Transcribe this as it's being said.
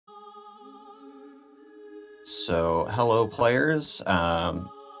So, hello, players. Hello.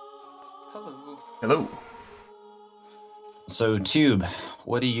 Hello. So, Tube,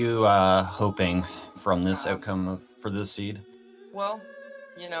 what are you hoping from this outcome for this seed? Well,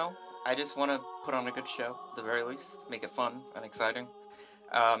 I just want to put on a good show, at the very least. Make it fun and exciting.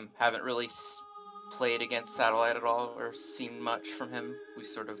 Haven't really played against Satellite at all or seen much from him. We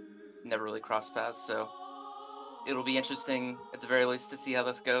sort of never really crossed paths, so it'll be interesting, at the very least, to see how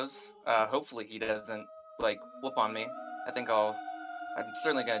this goes. Hopefully he doesn't, whoop on me. I'm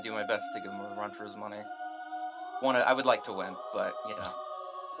certainly going to do my best to give him a run for his money. I would like to win, but,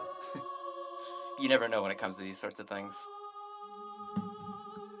 you never know when it comes to these sorts of things.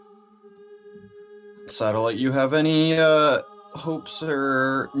 Satellite, you have any hopes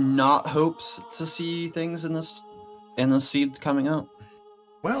or not hopes to see things in this seed coming out?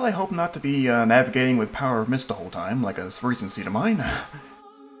 Well, I hope not to be navigating with Power of Mist the whole time, like a recent seed of mine.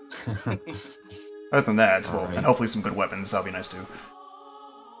 Other than that, well, Alright. and hopefully some good weapons, that'll be nice too.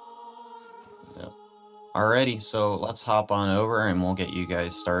 Yep. Alrighty, so let's hop on over and we'll get you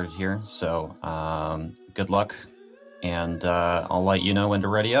guys started here. So, good luck, and I'll let you know when to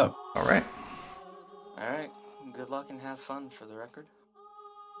ready up. Alright. Alright, good luck and have fun, for the record.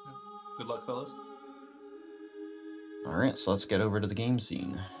 Good luck, fellas. Alright, so let's get over to the game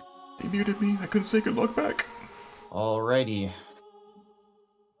scene. They muted me, I couldn't say good luck back. Alrighty.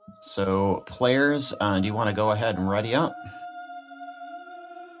 So, players, do you want to go ahead and ready up?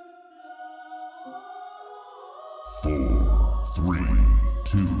 4, 3,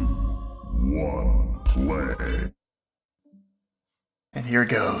 2, 1, play. And here it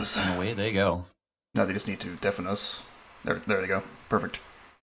goes. And away they go. Now they just need to deafen us. There they go. Perfect.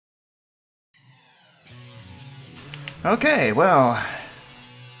 Okay, well,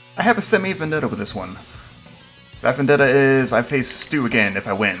 I have a semi-vendetta with this one. That vendetta is I face Stu again if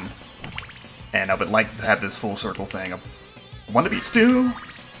I win. And I would like to have this full circle thing. I want to beat Stu.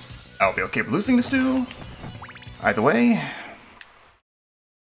 I'll be okay with losing to Stu. Either way.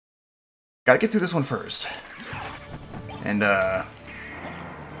 Gotta get through this one first. And,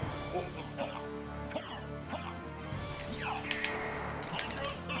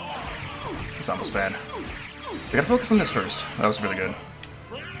 it's almost bad. We gotta focus on this first. That was really good.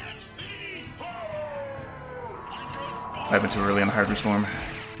 I've been too early on the Hydro Storm.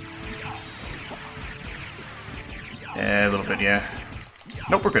 Yeah, a little bit, yeah.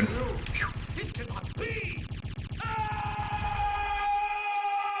 Nope, we're good.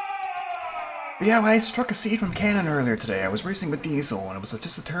 But yeah, I struck a seed from cannon earlier today. I was racing with Diesel, and it was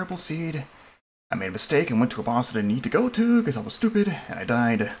just a terrible seed. I made a mistake and went to a boss I didn't need to go to because I was stupid, and I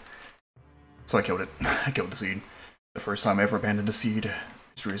died. So I killed it. I killed the seed. The first time I ever abandoned a seed.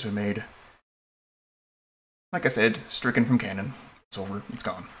 History has been made. Like I said, stricken from cannon. It's over. It's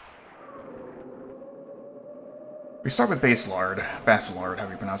gone. We start with Basilard,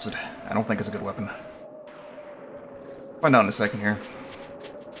 however you pronounce it. I don't think it's a good weapon. Find out in a second here.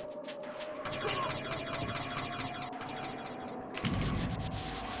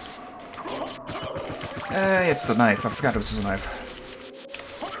 It's the knife. I forgot it was his knife.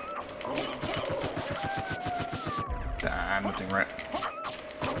 I'm not doing right.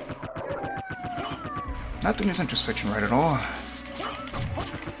 Not doing his introspection right at all.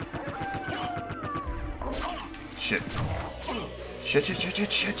 Shit. Shit.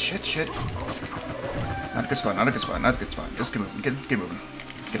 Not a good spot, not a good spot, not a good spot. Just get moving, get moving.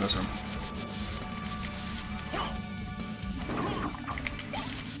 Get in this room.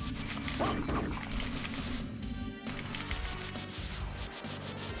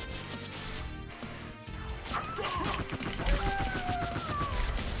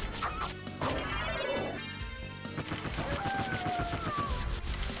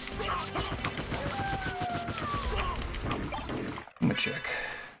 Let me check.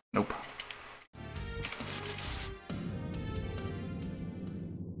 Nope.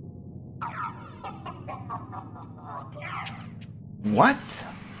 What?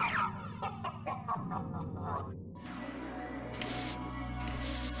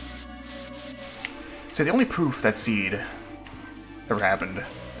 So the only proof that seed ever happened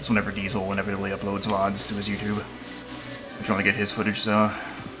is whenever Diesel inevitably uploads VODs to his YouTube. I'm trying to get his footage, so...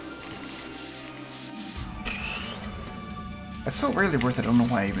 That's so rarely worth it, I don't know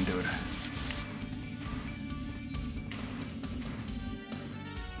why I even do it.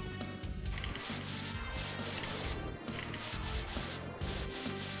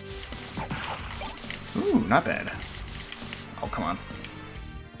 Ooh, not bad. Oh, come on.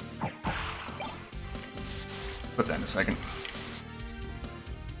 Put that in a second.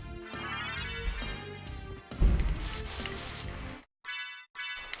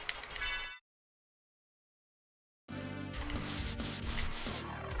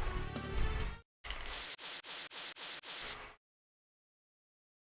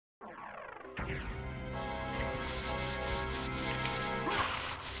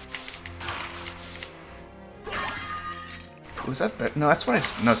 Was that better? No, that's what I.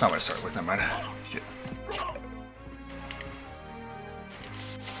 No, that's not what I started with. Never mind. Shit.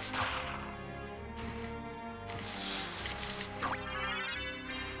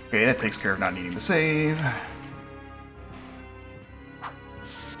 Okay, that takes care of not needing to save.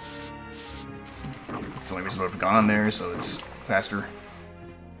 It's the only reason I've gone on there, so it's faster.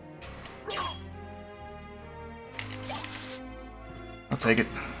 I'll take it.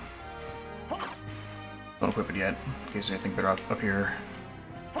 Don't equip it yet, in case there's anything better up here.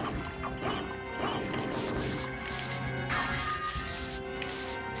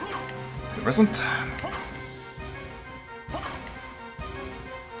 There isn't.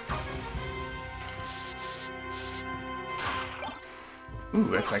 Ooh,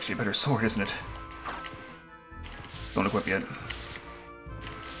 that's actually a better sword, isn't it? Don't equip yet.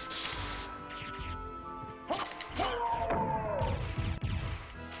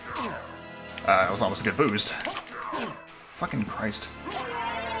 That was almost a good boost. Fucking Christ.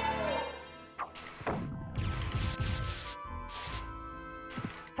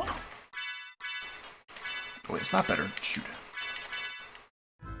 Oh, wait, it's not better. Shoot.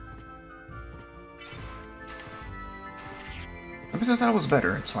 I thought it was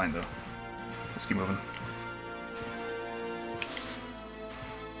better. It's fine, though. Let's keep moving.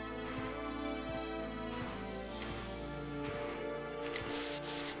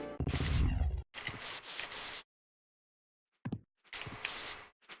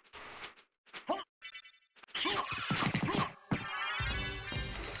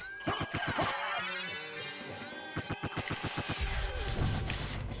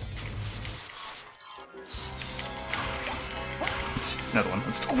 Another one.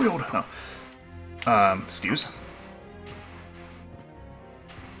 Let's dual wield. No. Excuse.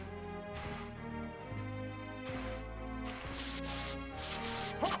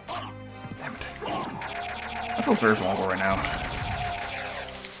 Damn it. I feel very vulnerable right now.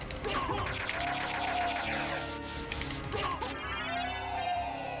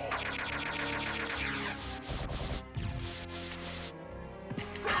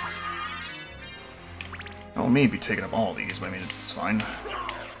 I'll maybe taking up all these, but I mean, it's fine.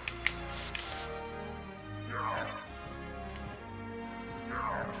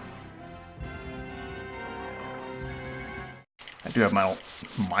 I do have mild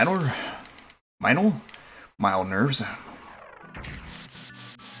nerves.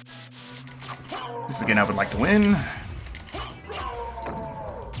 This is a game I would like to win.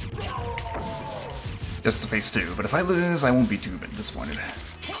 Just to phase 2, but if I lose, I won't be too disappointed.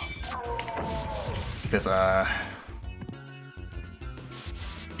 Because,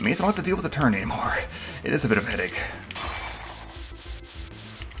 it means I don't have to deal with the turn anymore. It is a bit of a headache.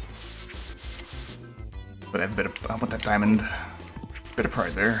 But I have a bit of, I want that diamond, bit of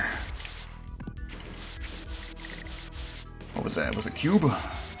pride there. What was that? Was it cube?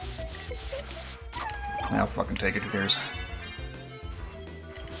 I'll fucking take it, who cares?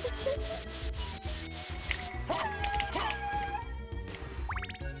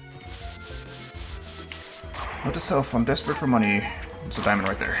 Note to self, I'm desperate for money. There's a diamond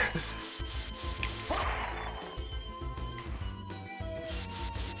right there.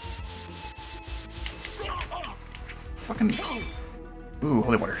 Fucking... Ooh,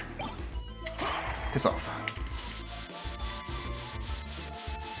 holy water. Piss off.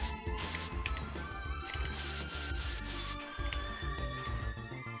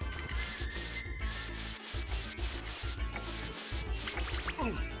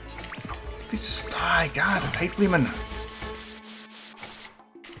 Please just die, God, I hate Fleeman.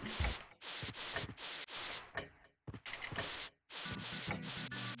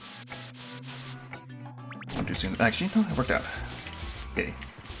 I'm too soon. Actually, no, it worked out. Okay.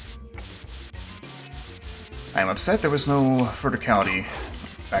 I am upset there was no verticality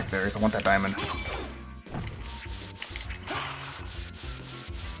back there, as I want that diamond.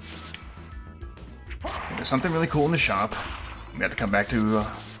 There's something really cool in the shop. We have to come back to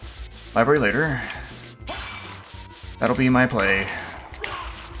library later. That'll be my play.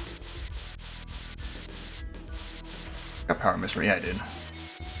 Got Power Mystery, yeah I did.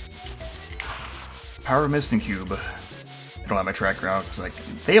 Power Mist and Cube. I don't have my tracker out, because like,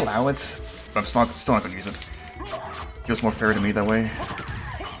 they allow it, but I'm still not going to use it. Feels more fair to me that way.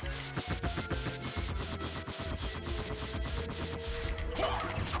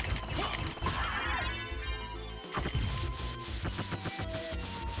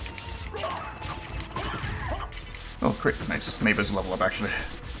 Oh, great, nice. Maybe it's a level up, actually.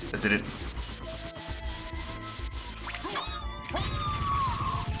 That did it.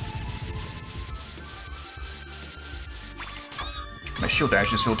 My shield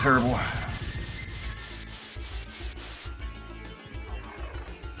dashes feel terrible.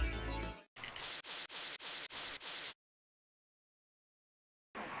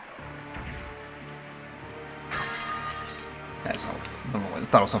 I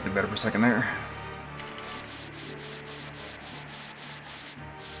thought it was something better for a second there.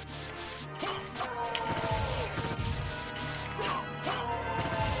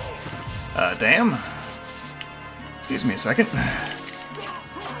 Damn. Excuse me a second.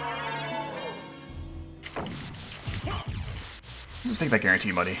 Just take that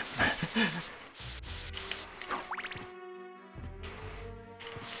guarantee money.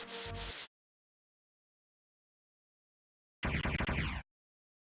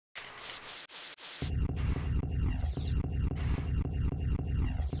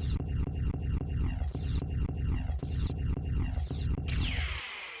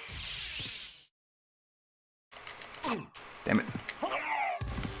 Damn it.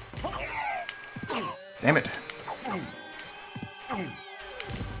 Damn it.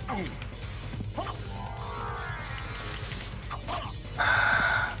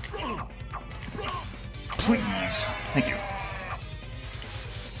 Please. Thank you.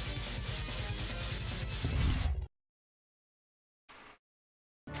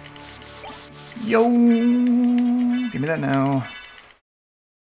 Yo! Give me that now.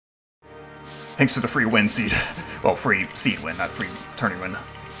 Thanks for the free win seed. Well, free seed win, not free tourney win.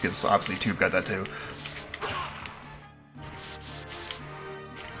 Because obviously Tube got that too.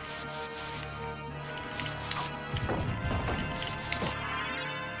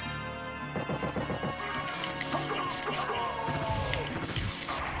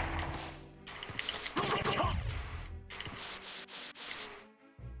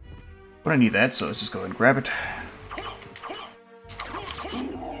 But I need that, so let's just go ahead and grab it.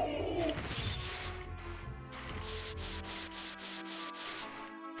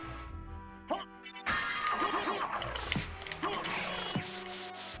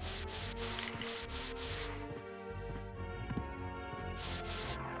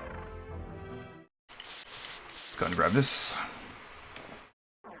 Let's go ahead and grab this.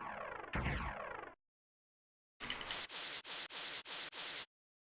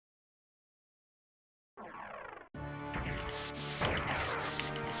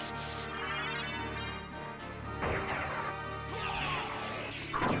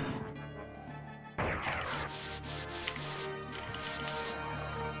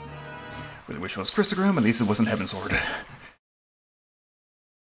 Really wish it was Christogram, at least it wasn't Heaven Sword.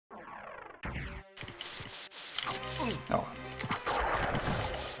 Oh.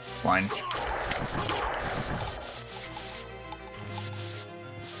 Fine.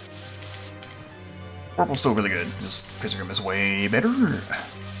 Purple's still really good, just Christogram is way better.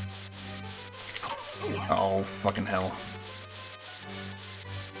 Oh, fucking hell.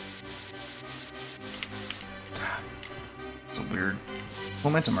 It's a weird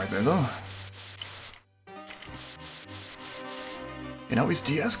momentum right there, though. And always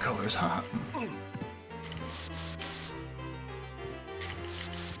DS colors, huh?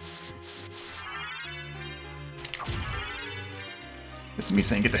 This is me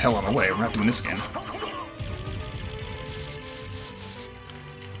saying get the hell out of my way, we're not doing this again.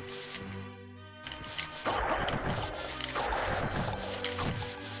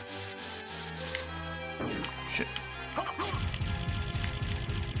 Shit.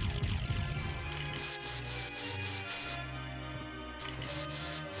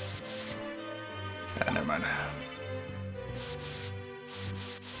 Never mind.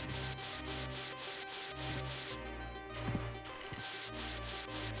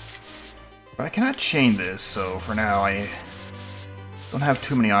 But I cannot chain this, so for now I don't have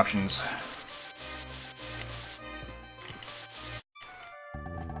too many options.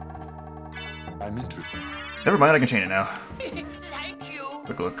 I'm interested. Never mind, I can chain it now. Thank you.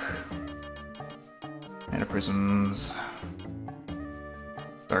 Quick look. Mana prisms.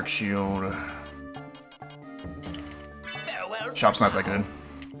 Dark shield. Farewell. Shop's not that good.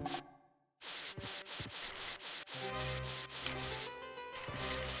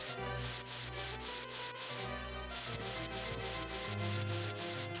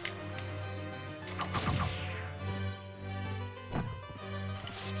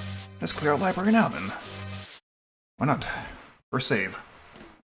 Let's clear out library now then. Why not? First save.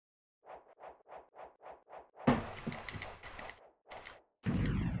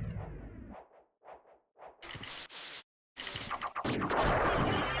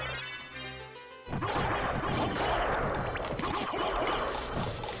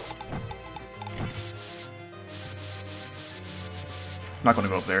 I'm not gonna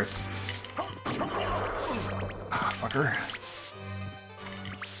go up there. Ah, fucker.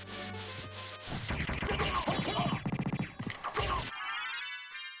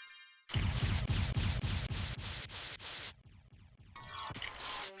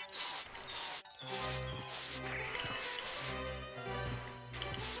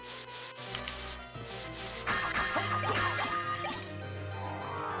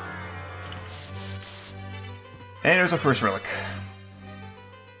 And there's our first relic.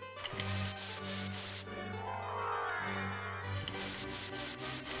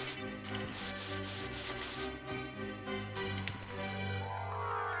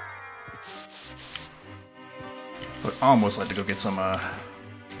 Would almost like to go get some,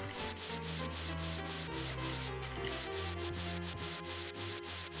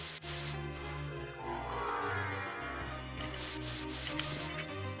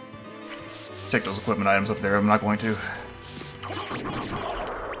 check those equipment items up there. I'm not going to.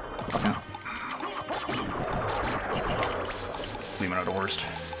 Fuck out. Fleeman are the worst.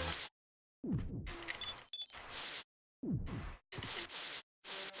 I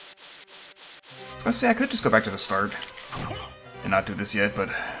was gonna say I could just go back to the start and not do this yet, but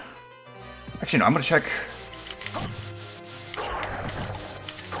actually no, I'm gonna check.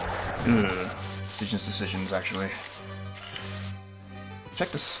 Ugh. Decisions, actually.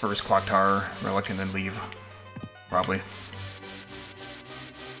 Check this first clock tower relic and then leave. Probably.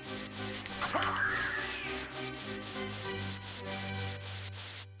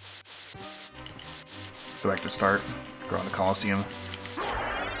 Go back to start. Go on the Coliseum.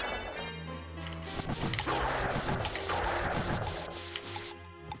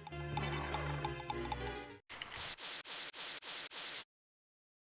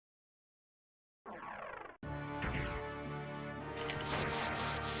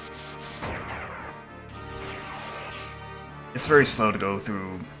 It's very slow to go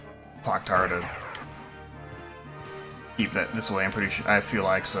through Clock Tower to keep that this way, I'm pretty sure. I feel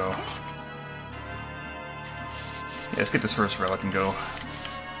like, so. Yeah, let's get this first relic and go.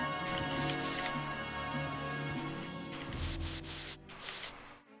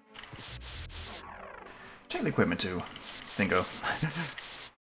 Check the equipment too. Thingo.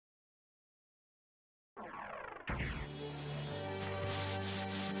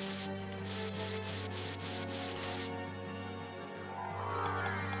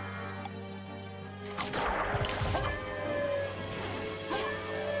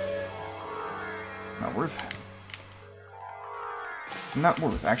 Not worth. Not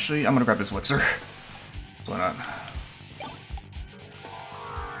worth. Actually, I'm gonna grab this elixir. Why not?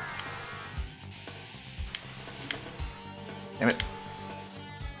 Damn it.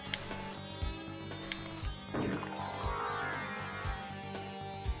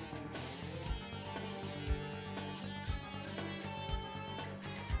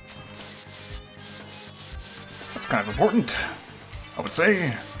 That's kind of important, I would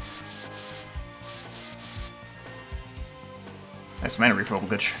say. Nice mana refill,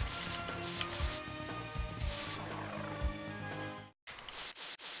 glitch.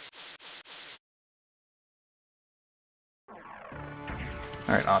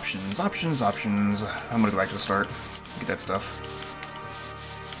 Alright, options. I'm gonna go back to the start. Get that stuff.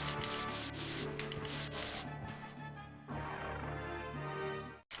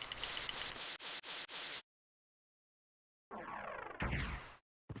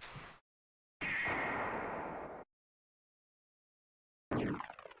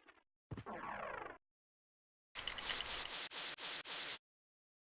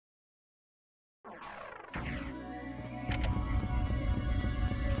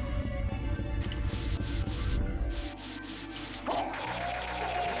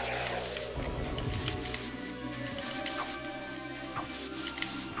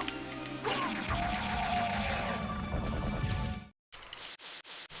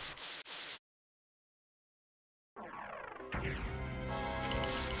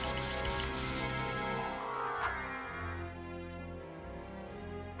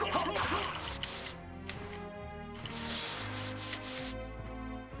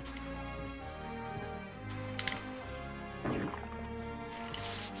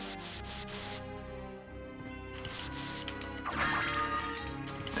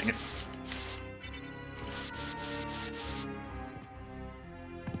 Dang it.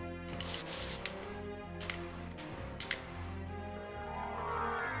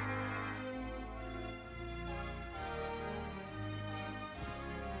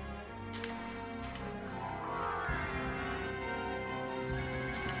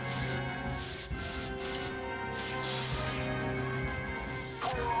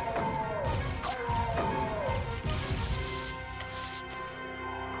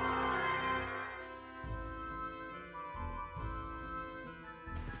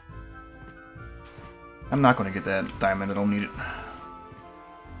 I'm not going to get that diamond, I don't need it.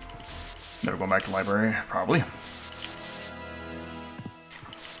 Never going back to the library, probably.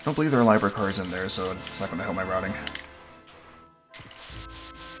 Don't believe there are library cards in there, so it's not going to help my routing.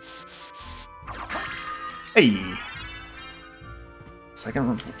 Hey!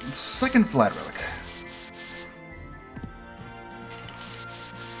 Second flat relic.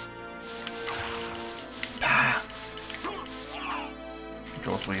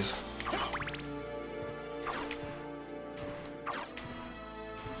 balls, please.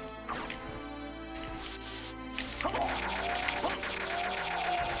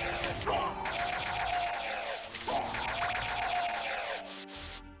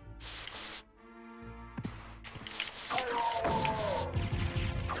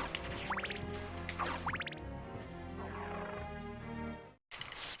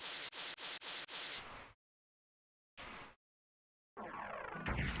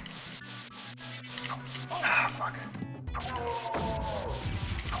 Ah, fuck.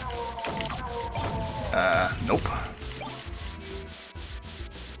 Nope.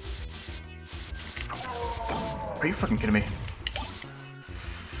 Are you fucking kidding me?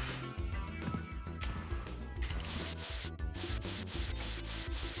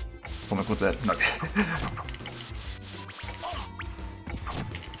 Something with that. No.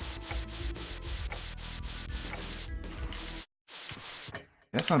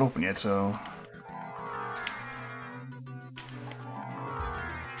 That's not open yet, so...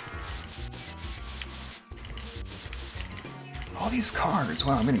 All these cards!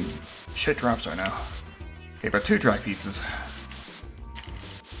 Wow, I'm getting shit drops right now. Okay, but 2 drag pieces.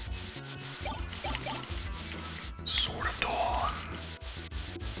 Sword of Dawn.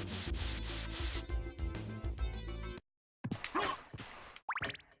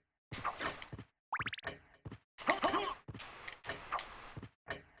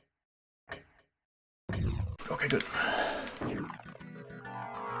 Okay, good.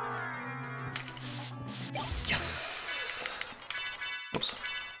 Yes! Oops.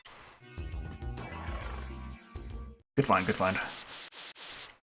 Good find, good find.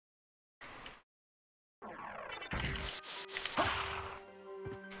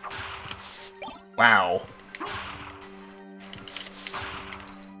 Wow.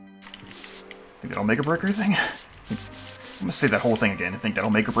 Think that'll make or break anything? I'm gonna say that whole thing again. Think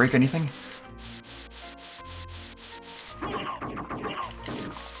that'll make or break anything?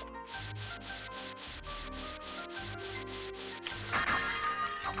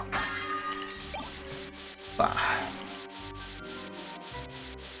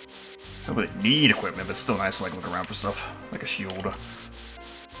 Don't really need equipment, but it's still nice to like look around for stuff, like a shield.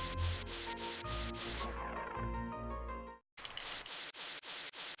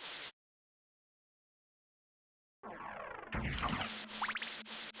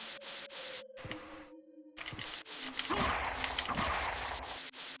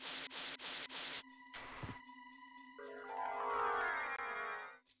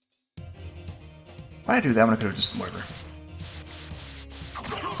 Why'd I do that when I could have just whatever?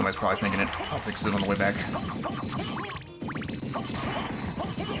 Somebody's probably thinking it. I'll fix it on the way back.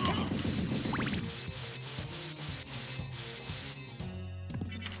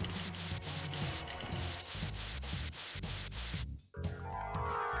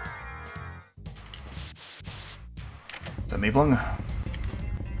 Is that Mablung?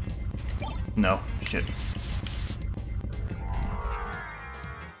 No. Shit.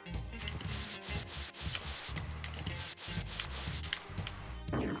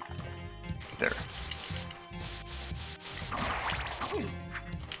 There.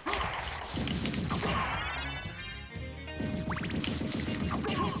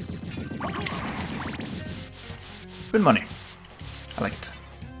 Good money. I like it.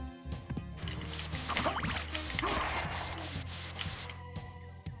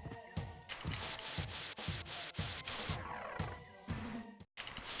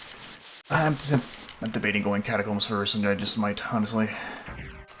 I'm debating going Catacombs first, and I just might, honestly.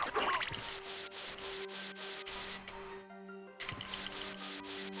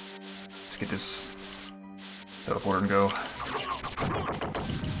 Let's get this teleporter and go.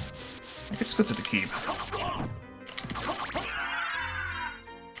 I could just go to the keep.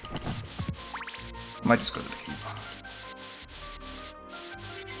 I might just go to the keep.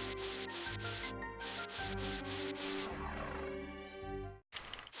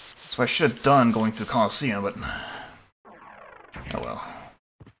 That's what I should have done going through Colosseum, but... oh well.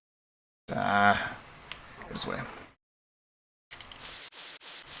 This way.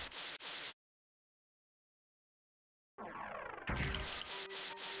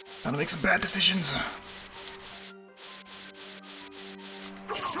 Time to make some bad decisions.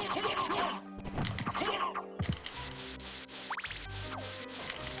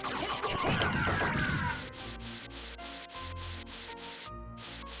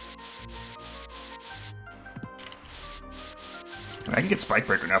 I can get Spike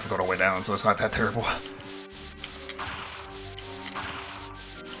Breaker now if I go all the way down, so it's not that terrible. I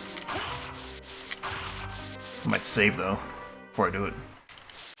might save, though, before I do it.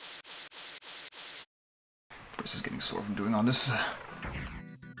 This is getting sore from doing all this.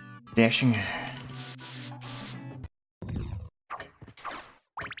 Dashing.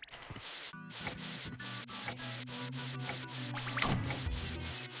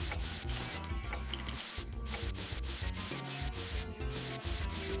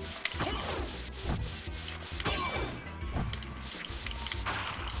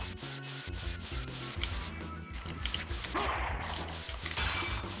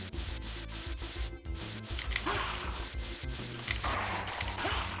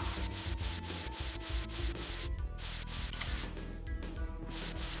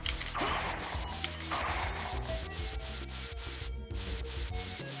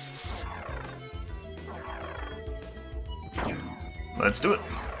 Let's do it.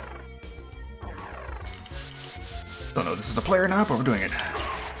 Don't know if this is the play or not, but we're doing it.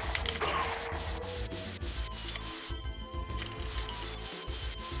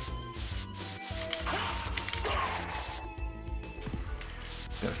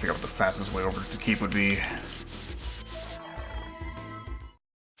 Just gotta figure out what the fastest way over to keep would be.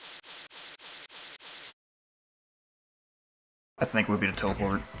 I think it would be to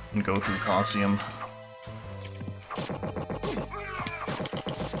teleport and go through the Colosseum.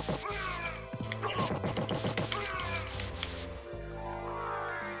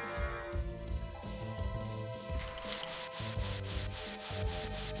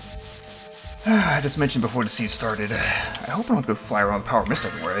 I just mentioned before the siege started, I hope I don't go fly around with power mist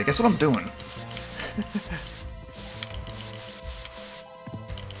everywhere. I guess what I'm doing.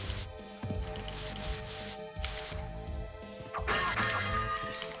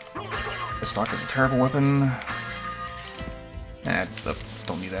 This stock is a terrible weapon.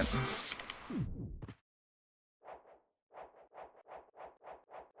 Don't need that.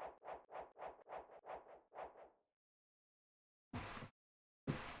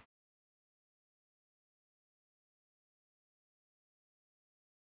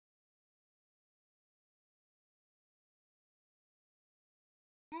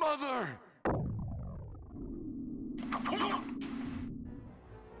 Mother!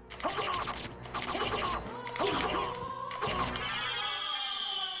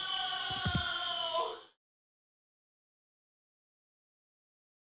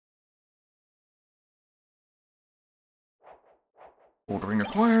 Ordering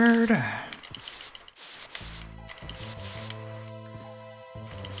acquired.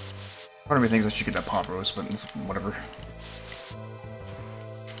 Part of me thinks I should get that pot roast, but it's whatever.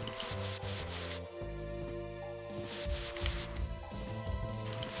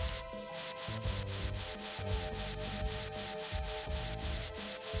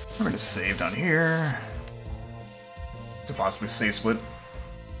 I'm gonna save down here. To possibly save split.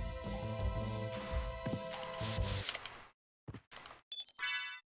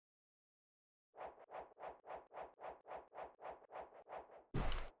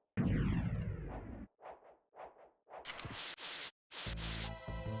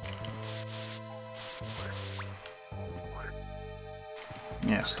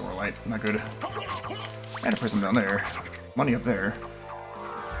 Yeah, store light, not good. And a prism down there. Money up there.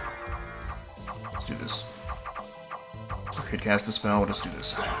 Let's do this. Okay, cast the spell, let's do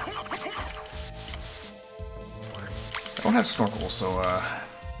this. I don't have snorkel, so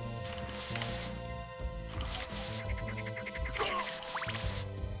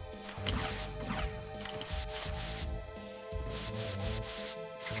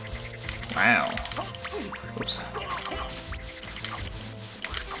wow. Oops.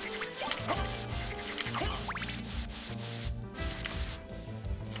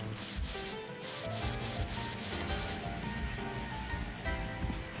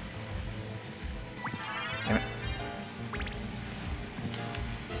 Damn it.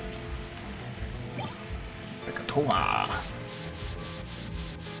 Toa.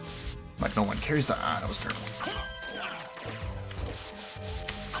 Like no one carries that. Ah, that was terrible.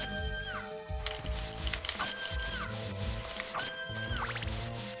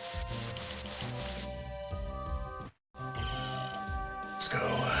 Let's go.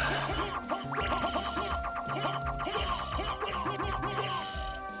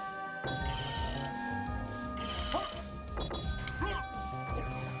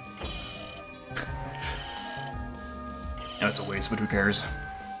 No, it's a waste, but who cares?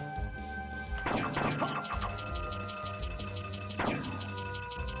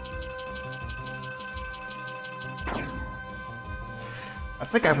 I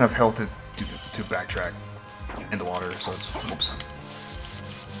think I have enough health to backtrack in the water, so it's whoops.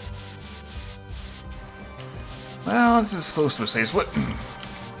 Well, this is close to a save split.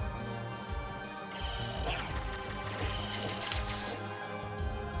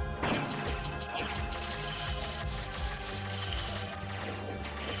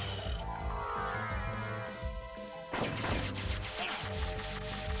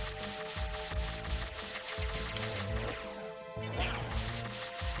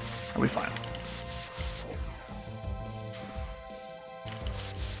 We'll be fine.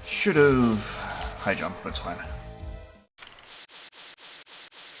 Should've high jump, but it's fine.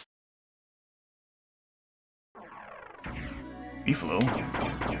 Beefalo.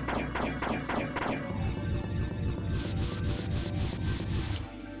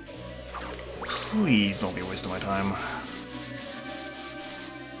 Please don't be a waste of my time.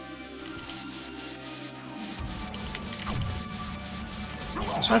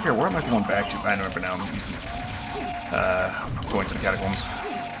 I was trying to figure out where am I going back to. I remember now. I'm using going to the catacombs.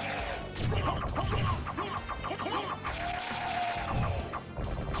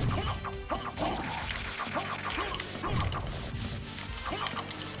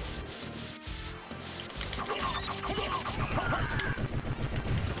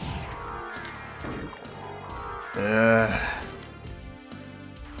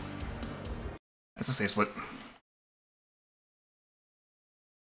 That's a safe split.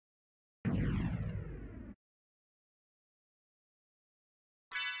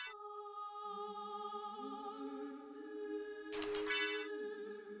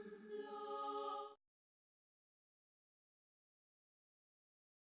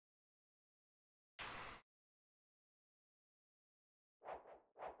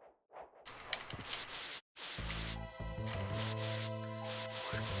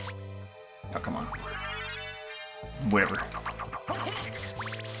 Oh, come on. Whatever.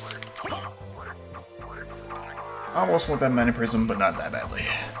 Almost want that Mana Prism, but not that badly.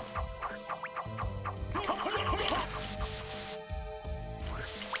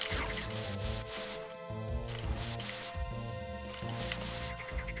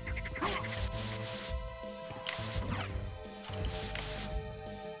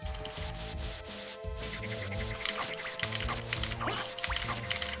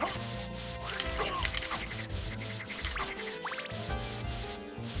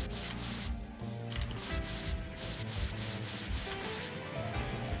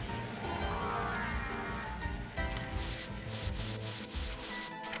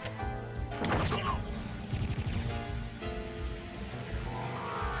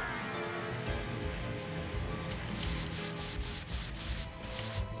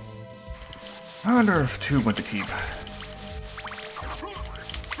 I wonder if Tube went to keep.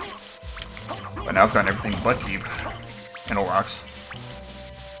 But now I've gotten everything but keep. And Orox.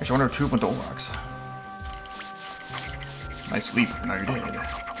 Actually, I wonder if Tube went to Orox. Nice leap, now you're dead.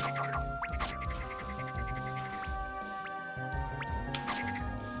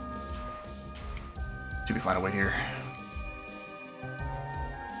 Should be fine to wait here.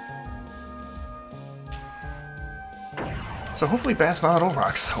 So hopefully Batt's not at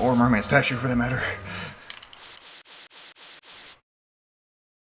Orox, or Mermaid Statue for that matter.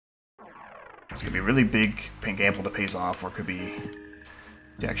 This could be a really big pink ample that pays off, or it could be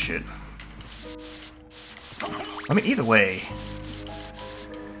jack shit. I mean, either way,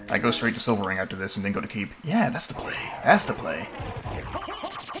 I go straight to Silver Ring after this and then go to keep. Yeah, that's the play. That's the play.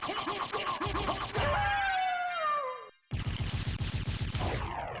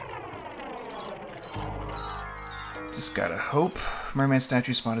 Just gotta hope Merman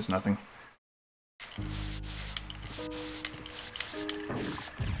Statue spot is nothing.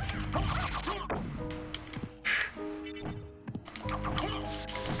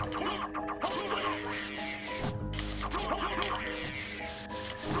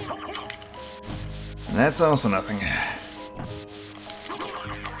 And that's also nothing.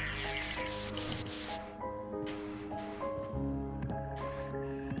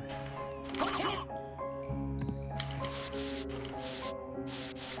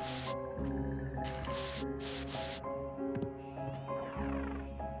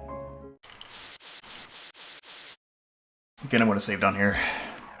 Again, I want to save down here.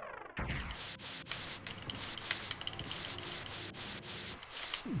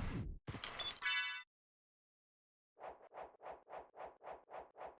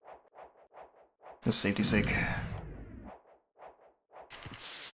 Just safety's sake.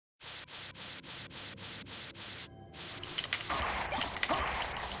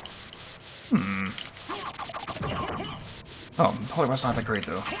 Oh, Holy West's not that great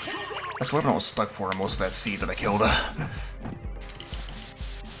though. That's what I was stuck for most of that seed that I killed. I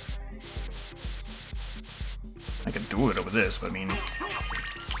could do it over this, but I mean...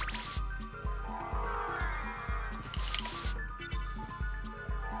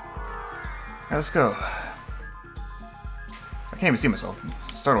 Right, let's go. I can't even see myself.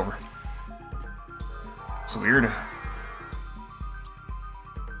 Start over. It's weird.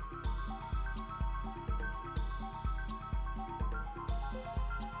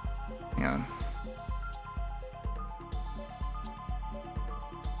 Hang on.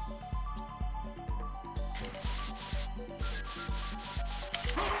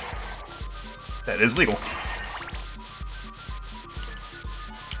 That is legal.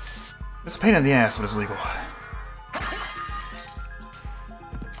 It's a pain in the ass, but it's legal.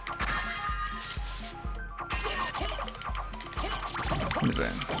 What is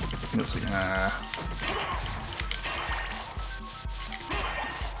that? Looks like,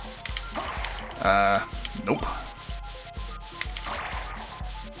 nope.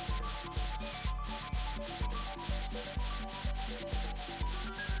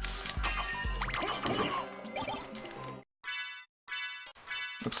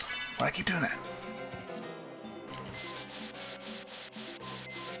 Oops. Why do I keep doing that?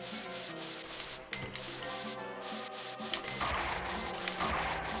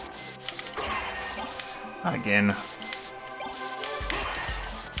 Not again.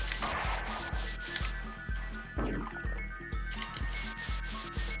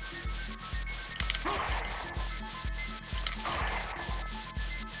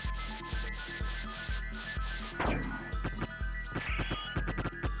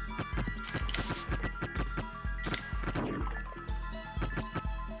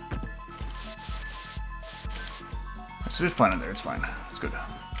 It's a bit fun in there, it's fine. It's good.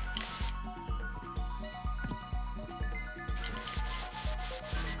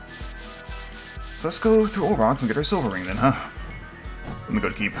 So let's go through all rocks and get our silver ring then, huh? Let me go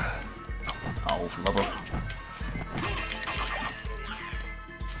to keep. Oh, for love of...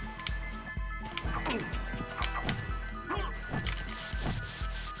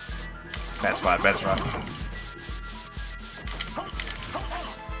 Bad spot, bad spot.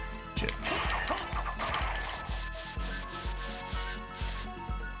 Shit.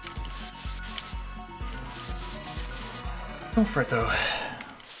 Don't fret though.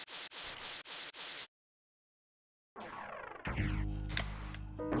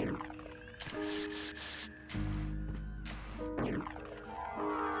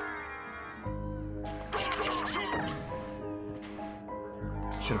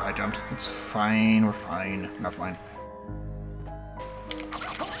 Should have high jumped. It's fine, we're fine. Not fine.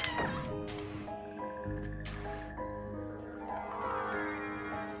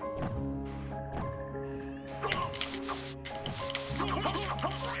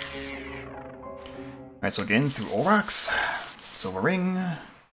 Alright, so again, through all rocks. Silver ring.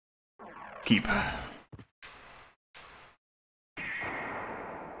 Keep.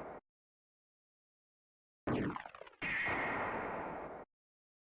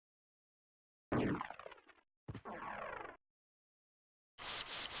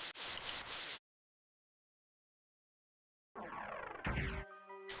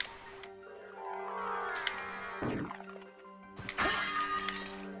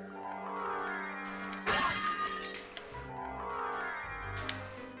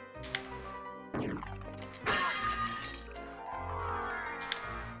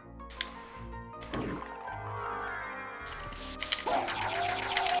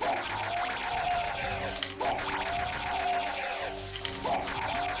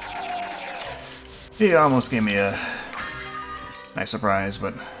 He almost gave me a nice surprise,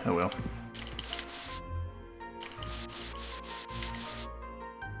 but oh well.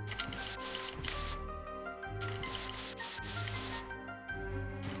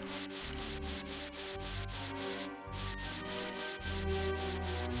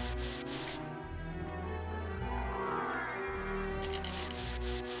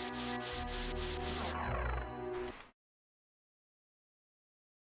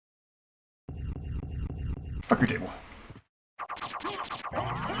 Fuck your table.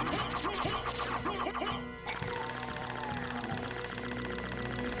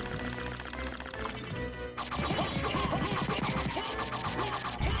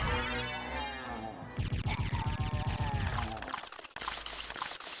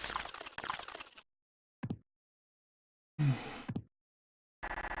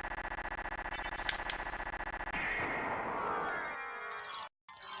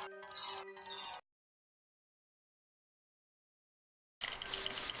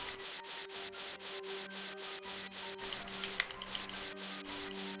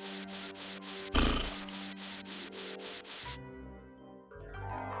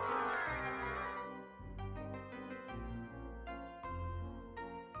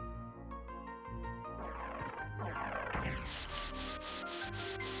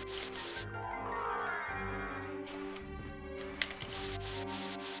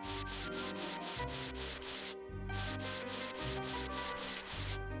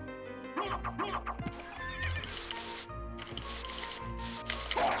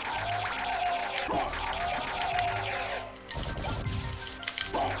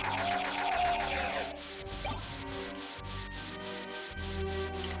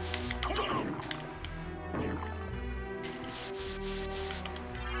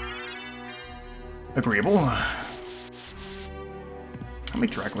 agreeable. How many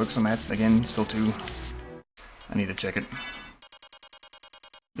track looks I'm at again? Still 2. I need to check it.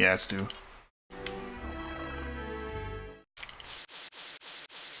 Yeah, it's 2.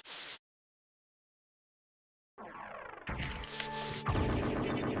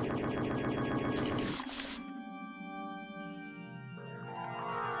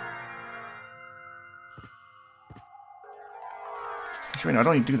 Actually, no, I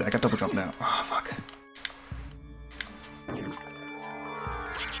don't need to do that. I got double jump now. Oh, fuck.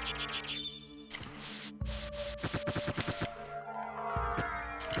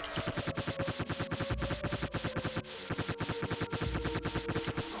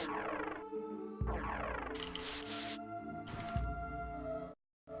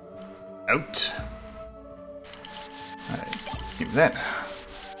 Out. Alright, give me that.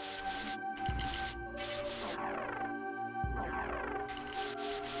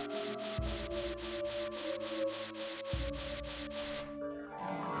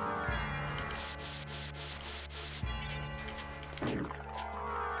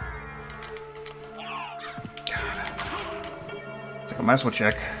 I might as well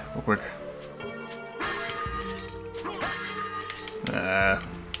check real quick.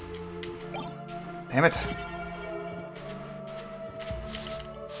 Damn it.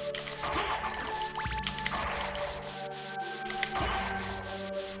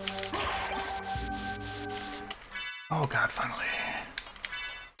 Oh god, finally.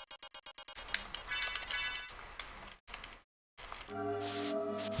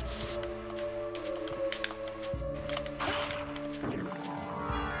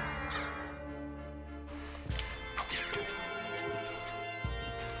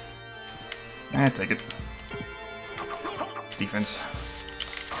 Take it. Defense.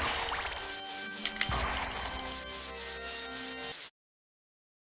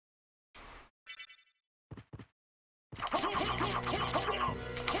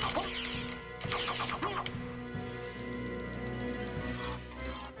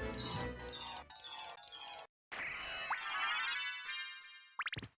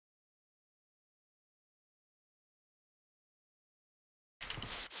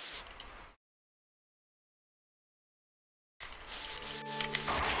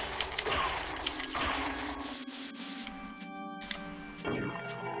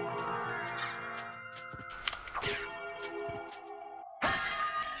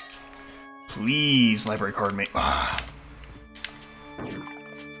 Please, library card mate. Ah.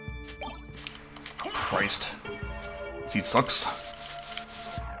 Christ. Seed sucks.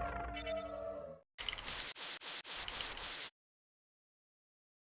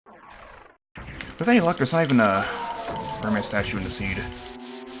 With any luck, there's not even a mermaid statue in the seed.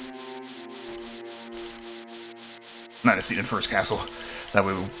 Not a seed in first castle. That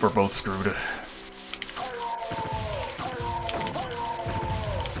way we're both screwed.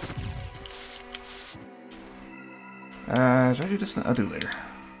 Should I do this? I'll do it later.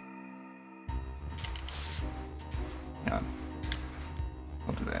 Hang on.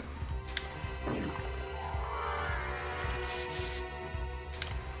 I'll do that.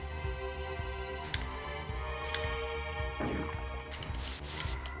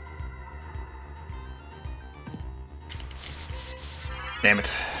 Damn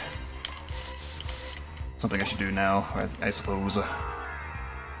it. Something I should do now, I suppose.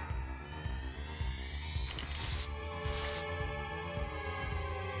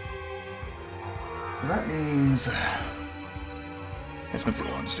 That means... It's gonna take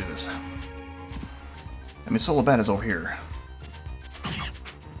a while, just do this. I mean, Soul of Bat is over here.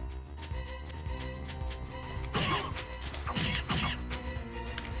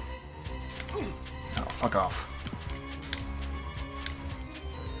 Oh, fuck off.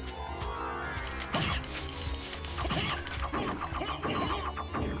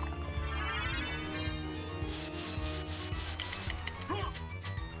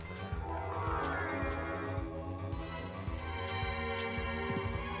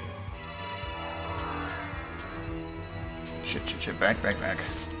 Shit, back.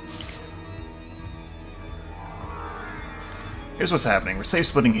 Here's what's happening. We're safe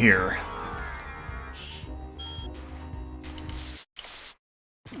splitting here.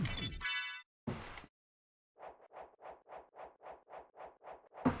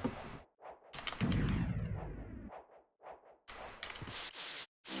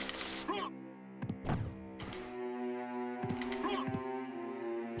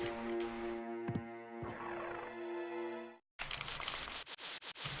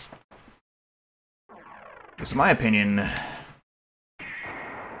 So in my opinion,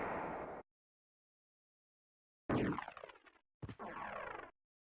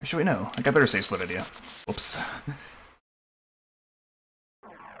 Actually, no. I got better save split idea. Whoops.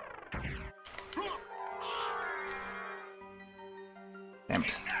 Damn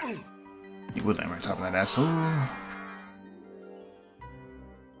it. You would land right on top of that asshole.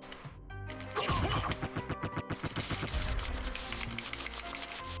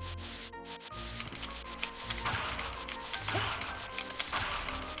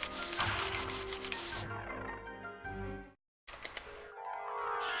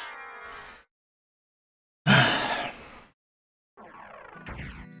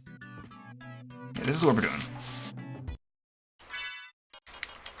 Yeah, this is what we're doing.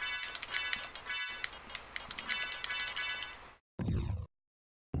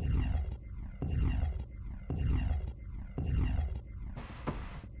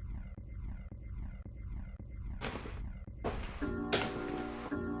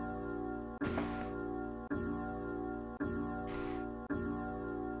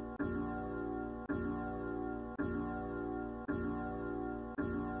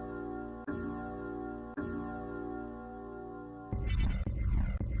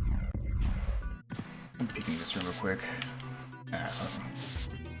 I'm peeking this room real quick. Ah, it's nothing.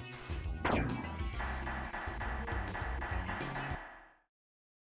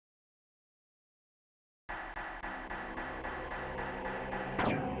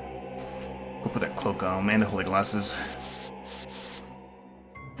 We'll put that cloak on and the holy glasses.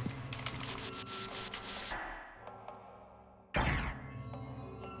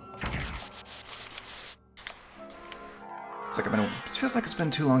 It's like it feels like it's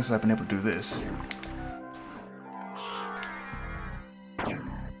been too long since I've been able to do this.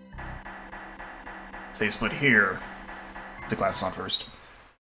 Say split here. The glasses on first.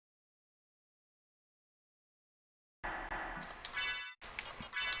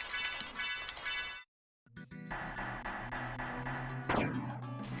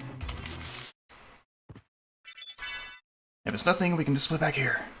 If it's nothing, we can just split back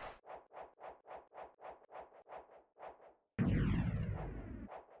here.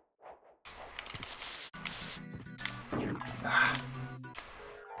 Ah.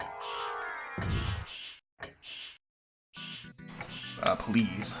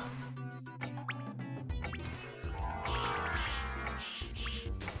 Please.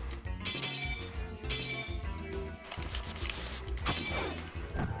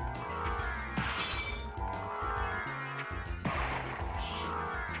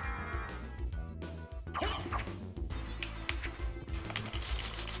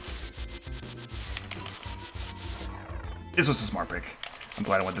 This was a smart pick. I'm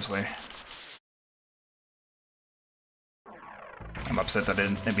glad I went this way. I'm upset that I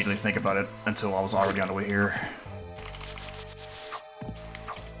didn't immediately think about it until I was already on the way here.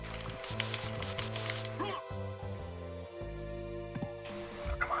 Oh,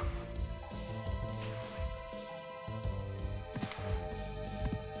 come on.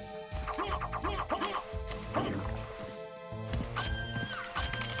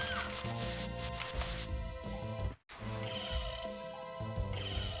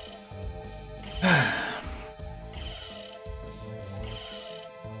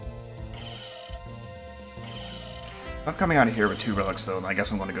 I'm coming out of here with 2 relics, though, and I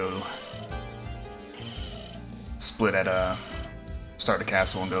guess I'm going to go split at start the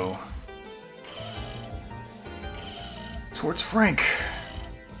castle and go towards Frank.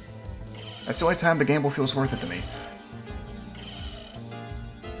 That's the only time the gamble feels worth it to me.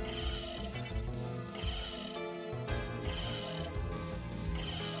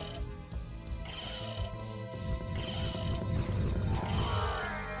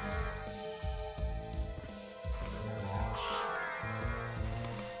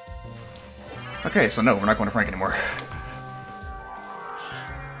 Okay, so no, we're not going to Frank anymore.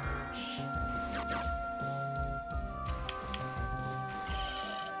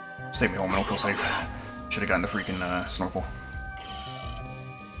 Just take me home, I don't feel safe. Should have gotten the freaking snorkel.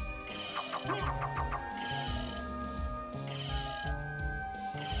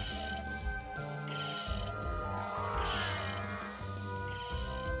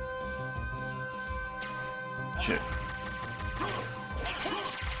 Shit.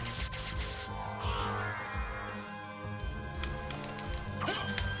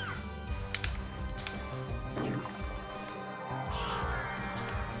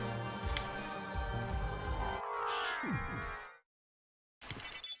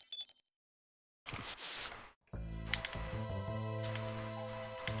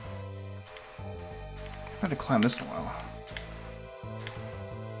 I've had to climb this in a while.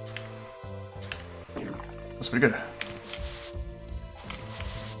 That's pretty good.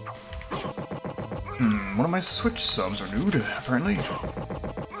 One of my Switch subs are nude, apparently.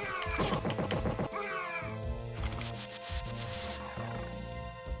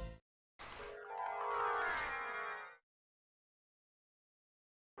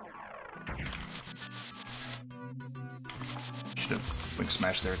 Should have Blink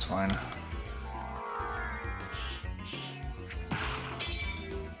Smash there, it's fine.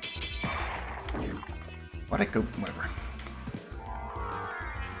 Why'd I go? Whatever.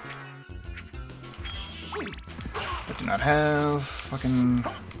 I do not have fucking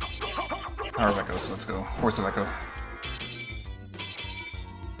Power of Echo, so let's go. Force of Echo.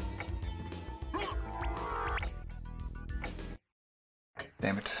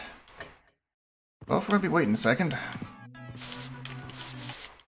 Damn it. Well, if we're gonna be waiting a second.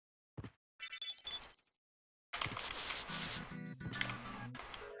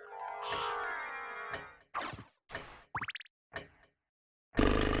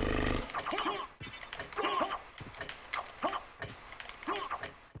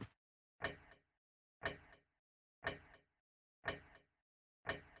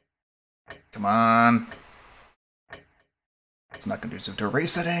 Come on. It's not conducive to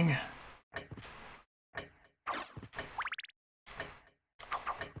race setting.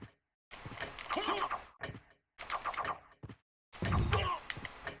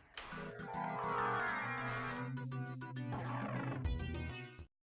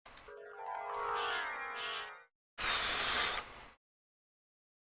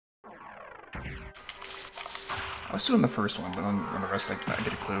 I was doing the first one, but on the rest I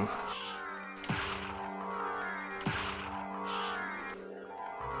get a clue.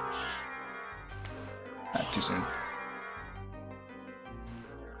 Too soon.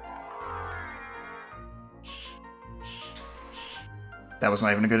 That was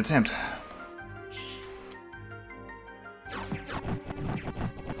not even a good attempt.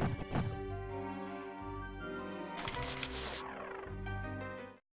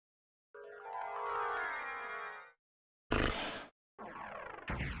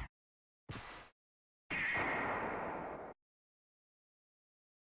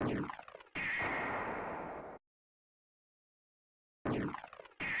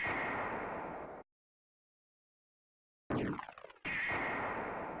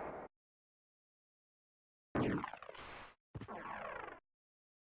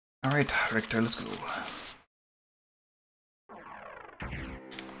 Alright, Richter, let's go.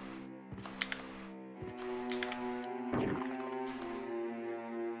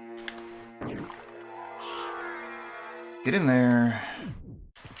 Get in there.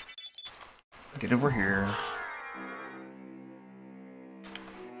 Get over here.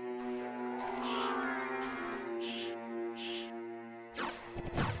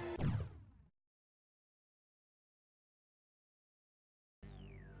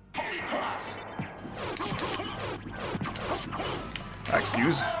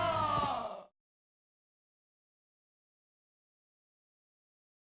 Excuse.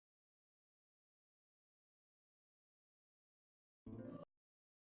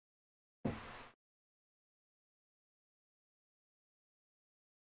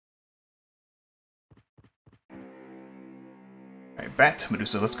 Alright, bat,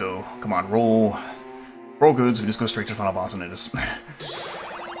 Medusa, let's go. Come on, roll. Roll goods, we just go straight to the final boss and it is.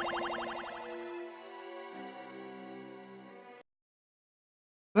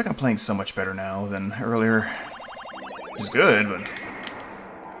 I feel like I'm playing so much better now than earlier. Which is good, but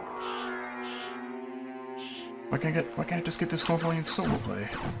why can't I just get this normally in solo play?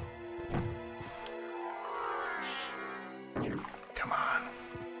 Come on.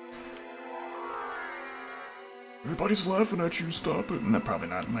 Everybody's laughing at you, stop it. No, probably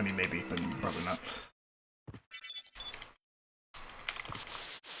not. I mean, maybe, but probably not.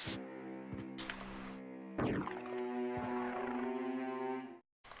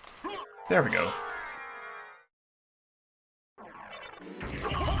 There we go.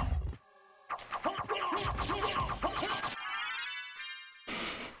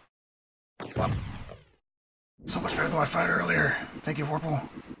 Wow. So much better than my fight earlier. Thank you, Vorpal.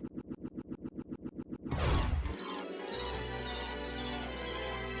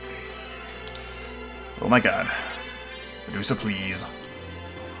 Oh my god. Medusa, please.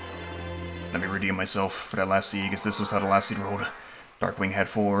 Let me redeem myself for that last seed, because this was how the last seed rolled. Darkwing had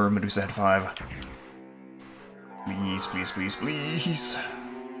 4, Medusa had 5. Please, please, please, please.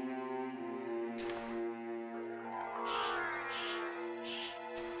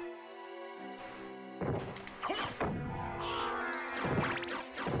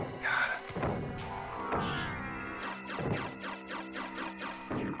 God.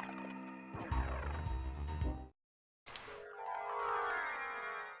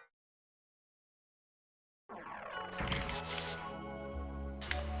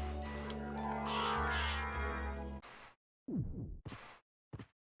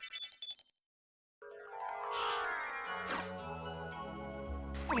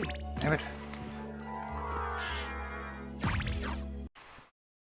 Damn it.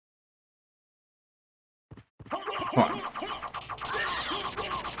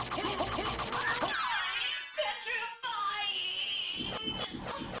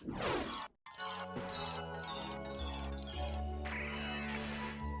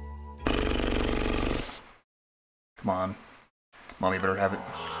 Come on. Mommy better have it.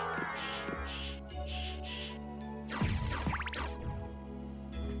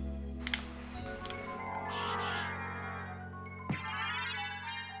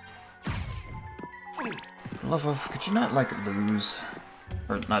 Love of, could you not, like, lose?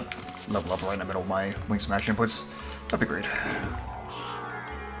 Or not level up right in the middle of my wing smash inputs? That'd be great.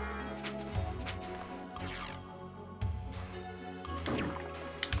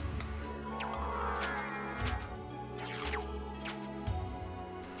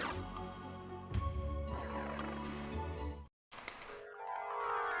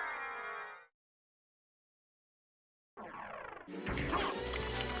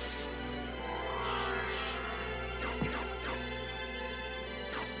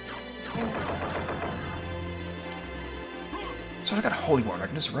 So I got Holy Water. I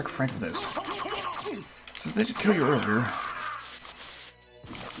can just wreck Frank with this. Since they did kill you earlier.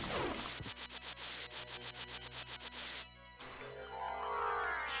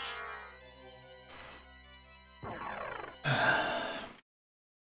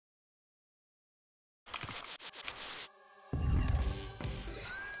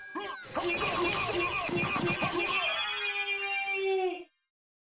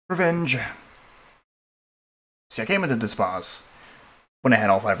 Revenge. See, I came into this boss when I had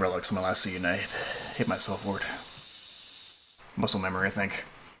all 5 relics in my last scene. I hit myself for it. Muscle memory, I think.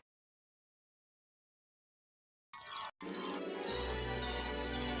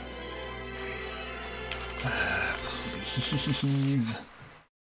 Please.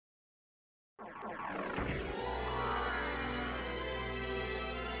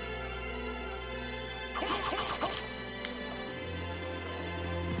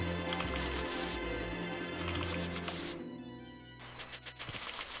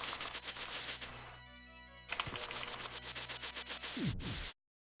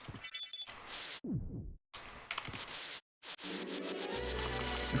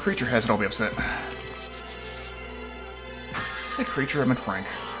 The creature has it, I'll be upset. Did I say creature? I meant Frank.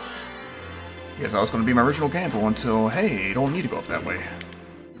 Yes, I was going to be my original gamble until, hey, you don't need to go up that way.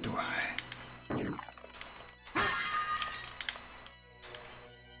 Do I?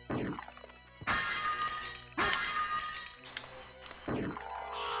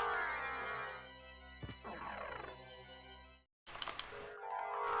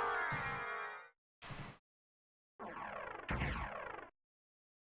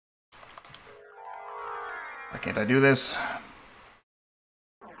 Why can't I do this?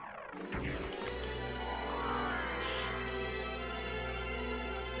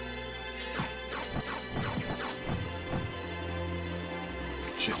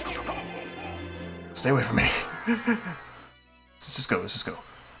 Shit. Stay away from me. Let's just go, let's just go.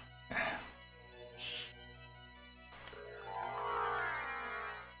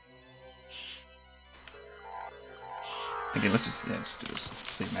 Again, let's do this.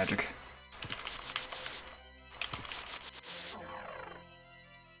 Save magic.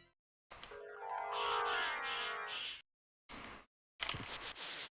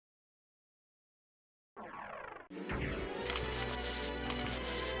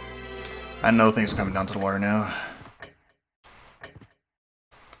 I know things are coming down to the wire now.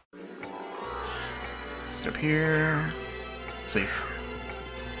 Step here. Safe.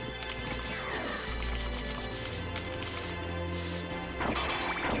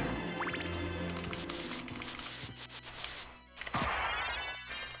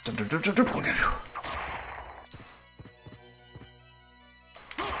 Jump, jump, jump, jump, jump. Okay.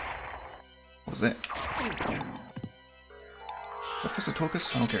 What was that? What was the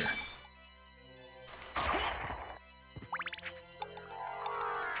Torcus? I don't care.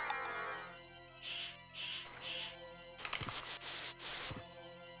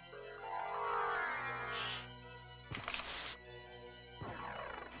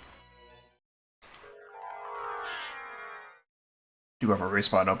 Do have a race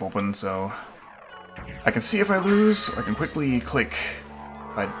spot up open, so I can see if I lose, or I can quickly click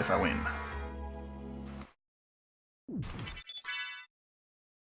if I win.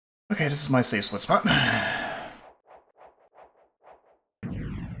 Okay, this is my safe split spot.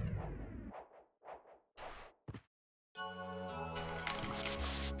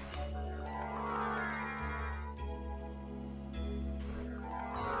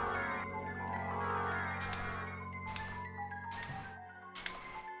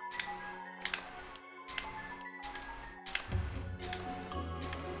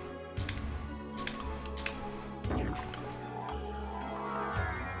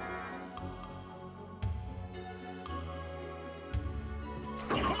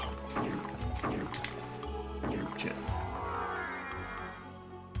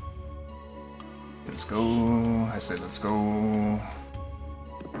 go. I said let's go.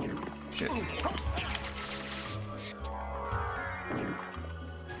 Shit.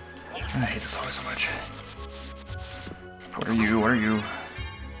 I hate this always so much. What are you? What are you?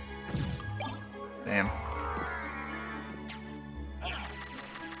 Damn.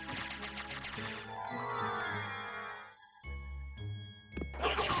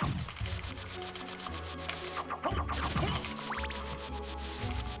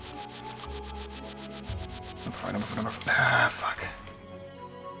 Number four. Ah, fuck.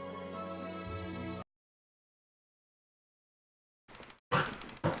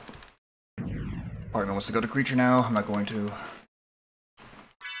 Part of me wants to go to creature now. I'm not going to.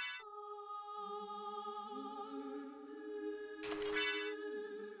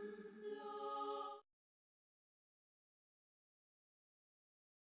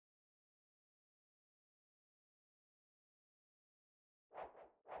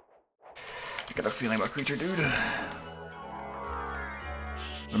 I got a feeling about creature, dude.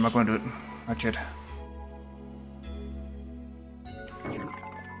 But I'm not going to do it. Not yet.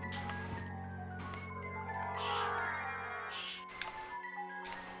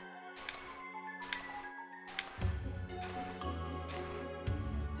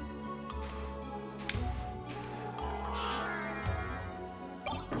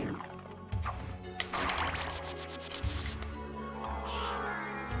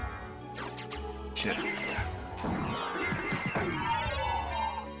 Shit.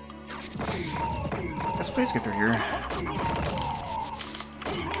 Let's please get through here.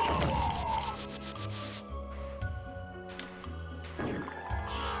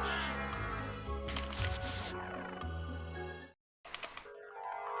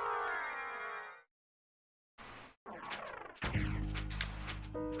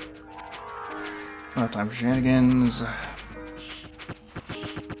 No time for shenanigans.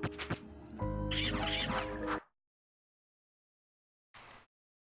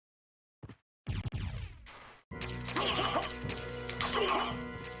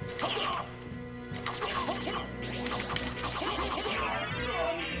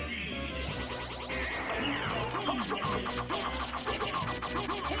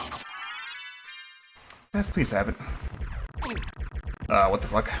 Death, please have it. What the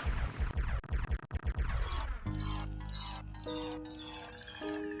fuck?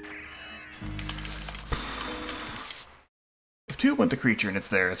 If 2 went to creature and it's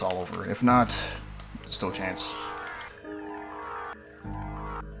there, it's all over. If not, there's still a chance.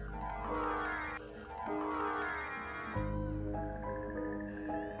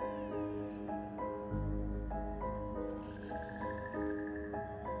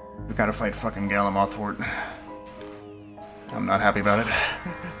 We gotta fight fucking Galamoth for it. I'm not happy about it.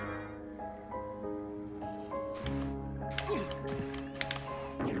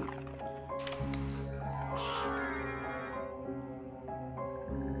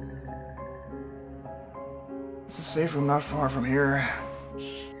 It's a safe room not far from here.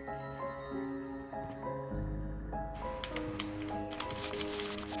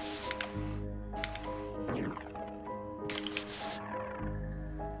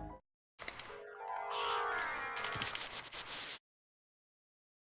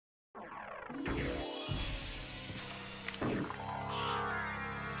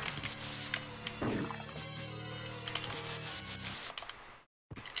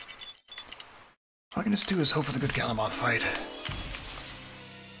 All I can just do is hope for the good Galamoth fight.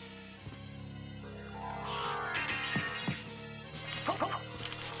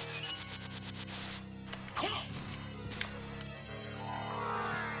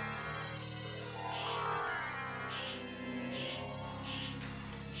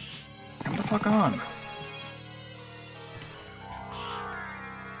 Come the fuck on.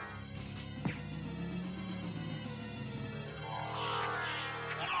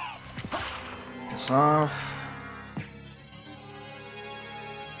 Off.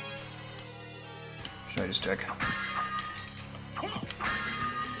 Should I just check?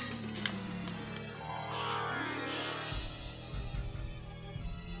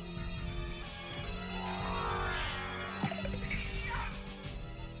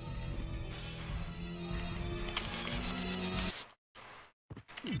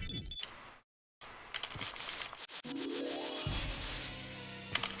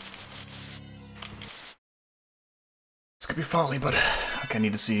 Could be folly, but I kinda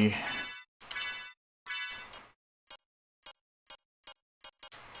need to see.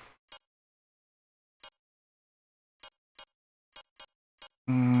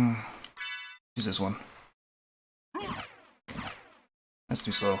 Use this one. That's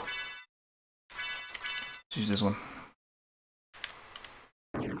too slow. Let's use this one.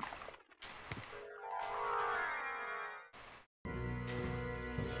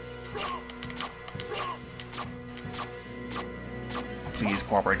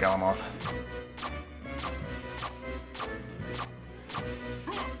 cooperate, Galamoth.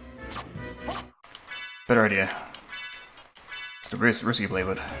 Better idea. It's the risky play,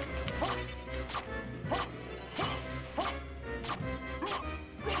 but...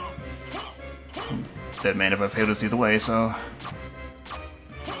 Dead man if I fail to see the way, so...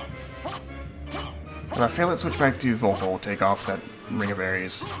 If I fail it, switch back to Vocal, take off that Ring of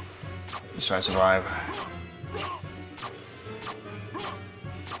Ares. Just try to survive.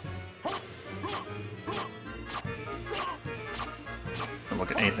 Don't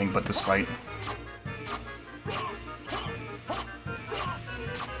look at anything but this fight.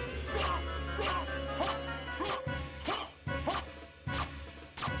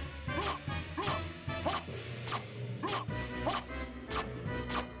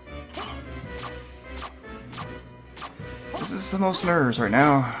 This is the most nerves right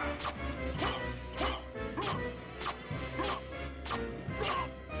now.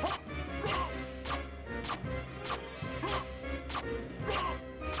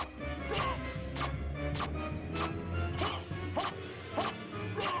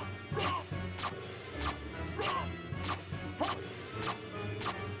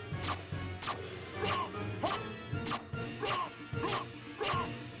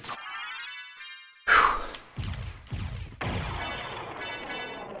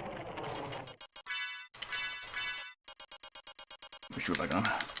 Shoot back on.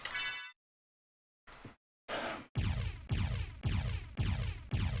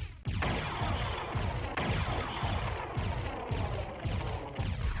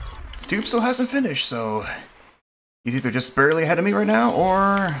 Tube still hasn't finished, so he's either just barely ahead of me right now,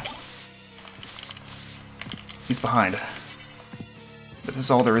 or he's behind. But this is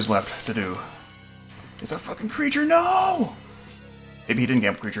all there is left to do. Is that fucking creature? No! Maybe he didn't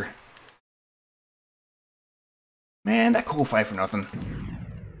gamble creature. Man, that cool fight for nothing.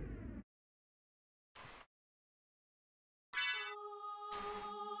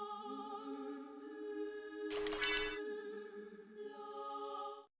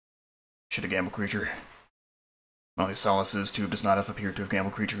 Should have gambled creature. My only solace is Tube does not have appeared to have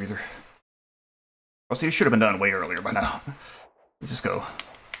gambled creature either. Well, see, it should have been done way earlier by now. Let's just go.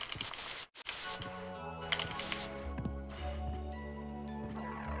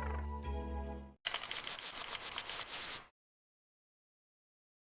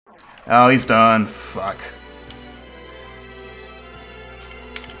 Oh, he's done. Fuck.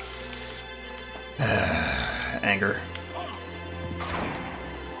 Anger.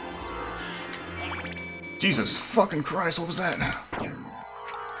 Jesus fucking Christ, what was that?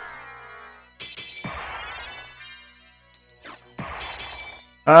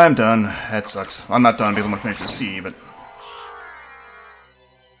 I'm done. That sucks. I'm not done because I'm gonna finish the C, but...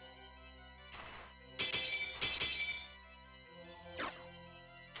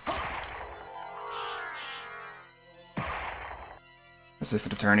 That's it for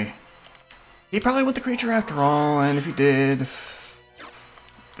the tourney. He probably went the creature after all, and if he did...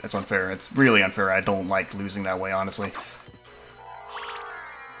 That's unfair. It's really unfair. I don't like losing that way, honestly.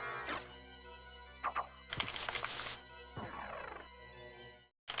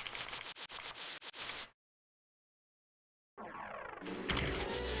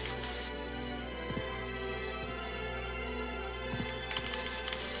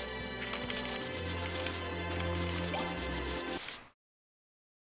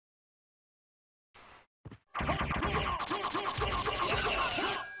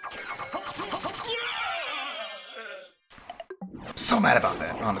 So mad about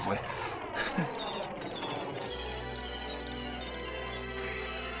that, honestly.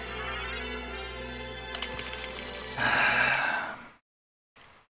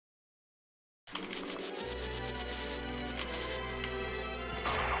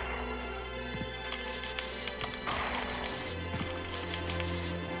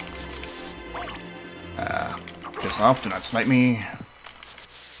 Piss off, do not snipe me.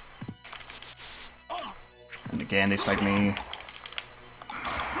 And again, they snipe me.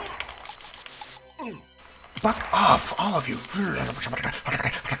 Fuck off, all of you.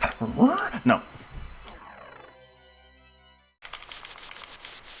 No.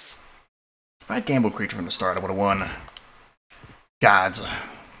 If I had gambled creature from the start, I would have won. Gods.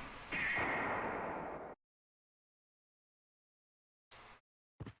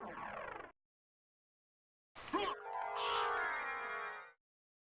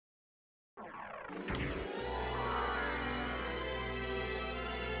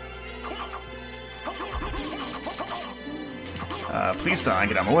 Please die and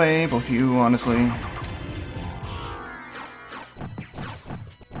get out of my way, both of you, honestly.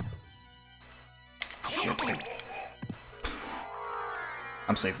 Shit.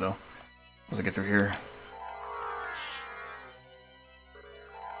 safe though. Once I get through here.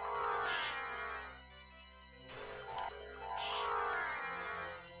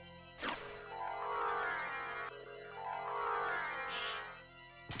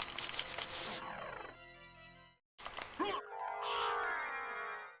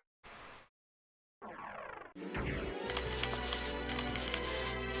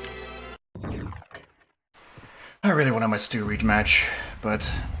 I really wanted my Stew Reach match,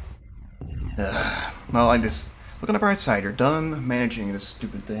 but well, I just look on the bright side. You're done managing this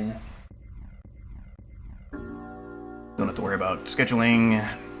stupid thing. Don't have to worry about scheduling,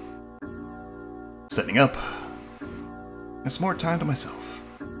 setting up. It's more time to myself.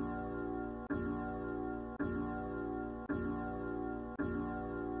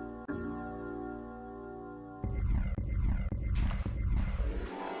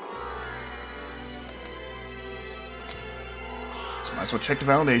 So might as well check the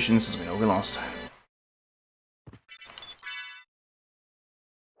validations since we know we lost.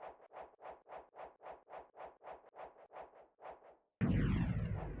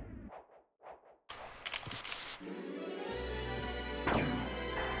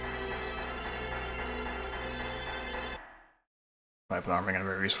 I put on Ring of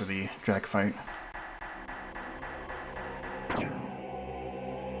Aries for the Jack fight.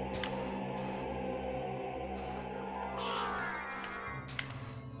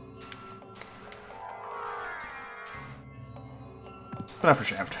 But not for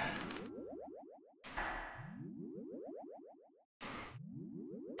Shaft.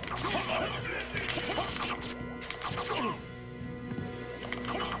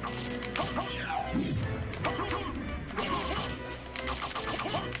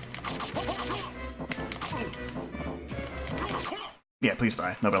 Yeah, please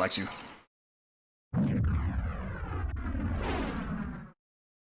die. Nobody likes you.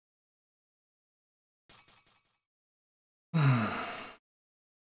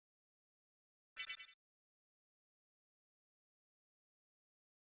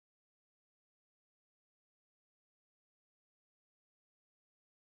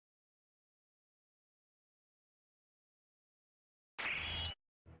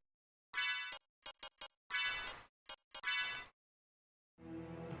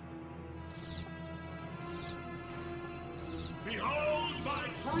 Behold, my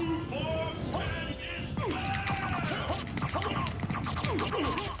true born friend is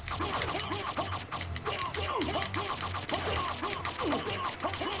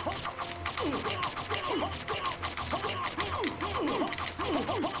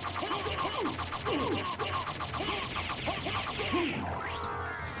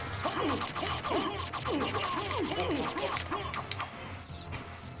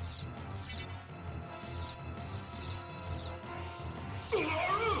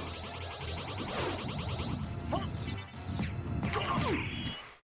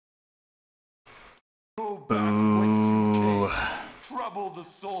Boo. Trouble the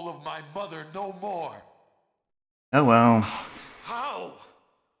soul of my mother no more. Oh well.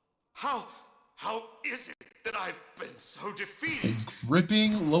 How is it that I've been so defeated? A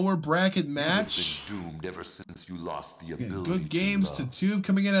gripping lower bracket match. You've been doomed ever since you lost the Yeah, ability good games to love. Tube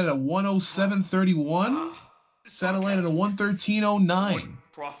coming in at a 107.31. Satellite at a 113.09. What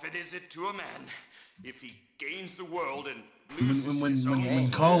profit is it to a man if he gains the world and loses his own When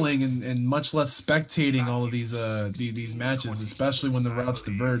calling and much less spectating all of these matches, especially when the routes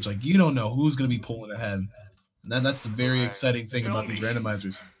diverge, like you don't know who's going to be pulling ahead. And that's the very exciting thing about these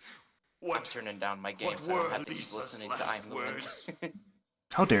randomizers. I'm turning down my game so I don't have to keep listening to I'm the Wind.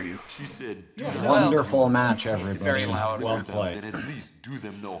 How dare you? She said, Wonderful match, everybody. Very loud. Well them, played. then at least do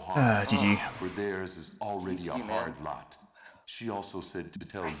them no harm. GG. For theirs is already a man. hard lot. She also said to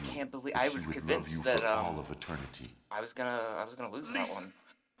tell you can't believe- that I she was would love convinced you that, for all of eternity. I was gonna lose that one.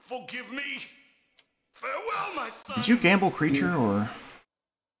 Forgive me. Farewell, my son. Did you gamble creature or?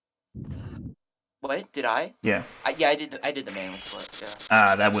 What did I? Yeah. Yeah, I did. I did the manual split. Yeah.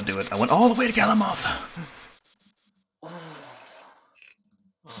 Ah, that would do it. I went all the way to Galamoth.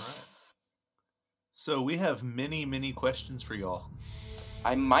 So we have many questions for y'all.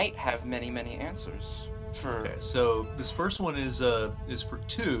 I might have many answers for. Okay, so this first one is for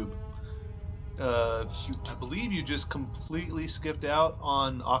Tube. I believe you just completely skipped out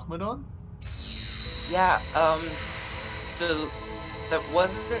on Akmadon. Yeah. So that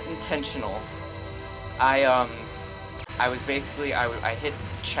wasn't intentional. I was basically I hit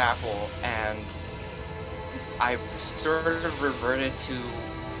Chapel and I sort of reverted to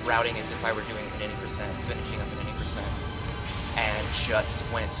routing as if I were doing an 80%, finishing up an 80%, and just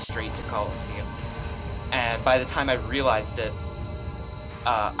went straight to Coliseum. And by the time I realized it,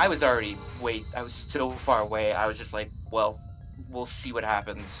 I was so far away. I was just like, well, we'll see what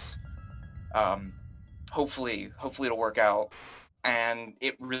happens. Hopefully it'll work out. And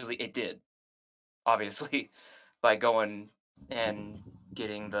it did, obviously, by going and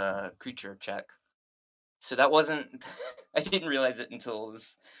getting the creature check. So that wasn't, I didn't realize it until it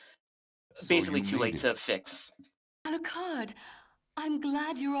was basically too late to fix. Alucard, I'm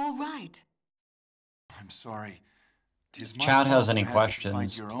glad you're all right. I'm sorry. If Chad has any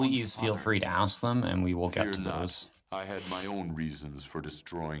questions, please feel free to ask them, and we will get to those. I had my own reasons for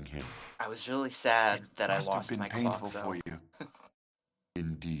destroying him. I was really sad that I lost my Must have been painful for you.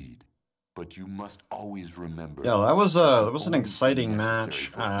 Indeed. But you must always remember. Yeah, that was an exciting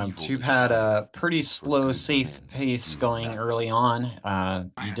match. Tube had a pretty slow, safe pace going early on.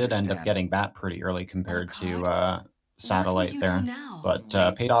 You did end up getting Bat pretty early compared to Satellite there, but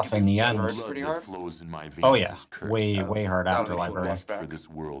paid off in the end. Oh yeah, way hard after Library. For this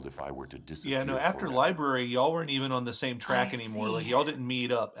world, if I were to disappear. Yeah, no, after Library, y'all weren't even on the same track anymore. Like y'all didn't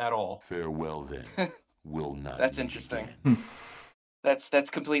meet up at all. Farewell then. Will not. That's interesting. That's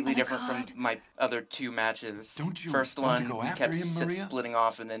completely different from my other two matches. First one, we kept splitting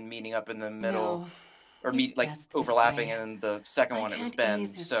off and then meeting up in the middle, or overlapping, and the second one it was Ben.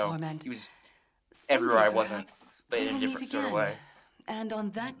 So he was everywhere I wasn't, but in a different sort of way. And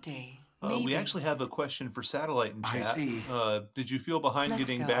on that day, we actually have a question for Satellite in chat. I see. Did you feel behind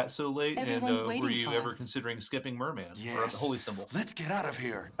getting Bat so late, Everyone's and were you for ever us. considering skipping Merman or the Holy Symbol? Let's get out of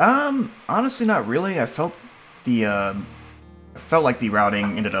here. Honestly, not really. I felt like the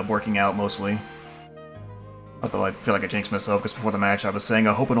routing ended up working out mostly. Although I feel like I jinxed myself because before the match I was saying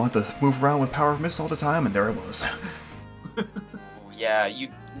I hope I don't have to move around with Power of Mist all the time, and there I was. Yeah, you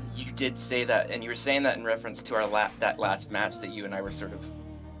did say that, and you were saying that in reference to that last match that you and I were sort of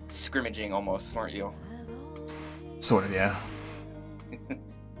scrimmaging almost, weren't you? Sort of, yeah.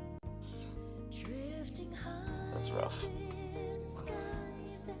 That's rough.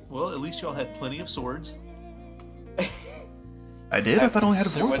 Well, at least y'all had plenty of swords. I did? I thought I only had a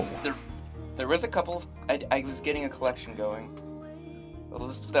Vorpal. There was a couple. I was getting a collection going.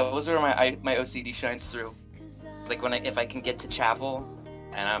 Those are where my OCD shines through. It's like if I can get to Chapel,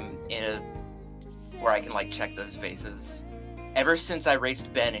 and I'm in where I can like check those faces. Ever since I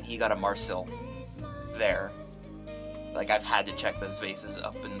raced Ben and he got a Marsil there, like I've had to check those faces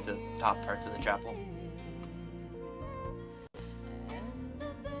up into top parts of the Chapel.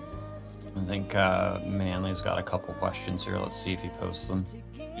 I think Manly's got a couple questions here. Let's see if he posts them.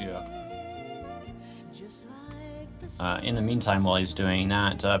 Yeah. In the meantime, while he's doing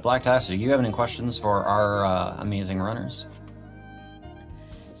that, Black Tax, do you have any questions for our amazing runners?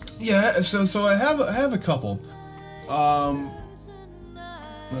 Yeah, so I have a couple.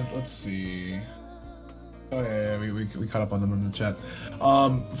 Let's see. Oh yeah, we caught up on them in the chat.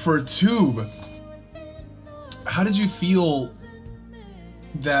 For Tube, how did you feel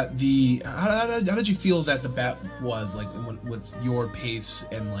that how did you feel that the Bat was like with your pace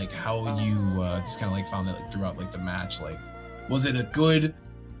and like how you just kind of like found it like throughout like the match? Like, was it a good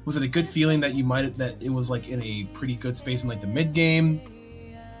feeling that that it was like in a pretty good space in like the mid game?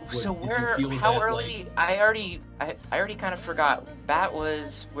 So how early? Like, I already kind of forgot. Bat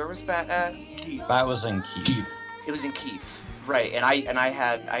was, where was Bat at? Keep. Bat was in Keep. It was in Keep, right? And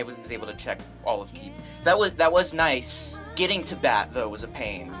I was able to check all of Keep. That was nice. Getting to Bat though was a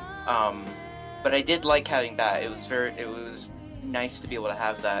pain. But I did like having Bat. It was nice to be able to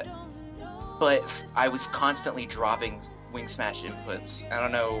have that. But I was constantly dropping Wing Smash inputs. I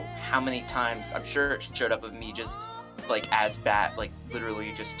don't know how many times. I'm sure it showed up of me just like as Bat, like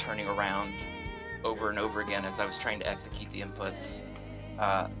literally just turning around over and over again as I was trying to execute the inputs.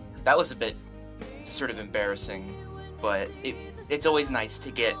 That was a bit sort of embarrassing, but it's always nice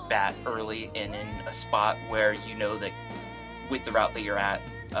to get Bat early and in a spot where you know that with the route that you're at,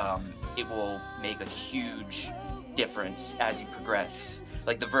 it will make a huge difference as you progress.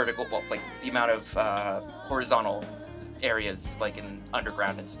 Like the vertical, well, like the amount of horizontal areas, like in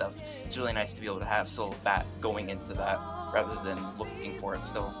underground and stuff. It's really nice to be able to have Soul of Bat going into that rather than looking for it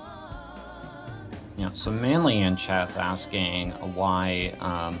still. Yeah, so Manly in chat's asking why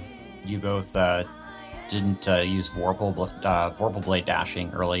you both didn't use Vorpal Blade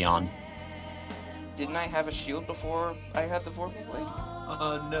dashing early on. Didn't I have a shield before I had the Vorpal Blade?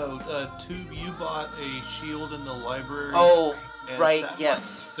 No, Tube, you bought a shield in the library. Oh, and right, Satellite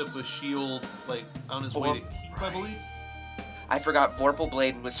yes. took a shield like on his way to Keep, I believe. I forgot Vorpal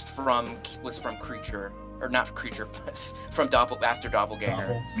Blade was from Creature, or not Creature, but from after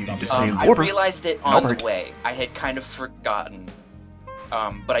Doppelganger. You need to say I realized it on the way. I had kind of forgotten,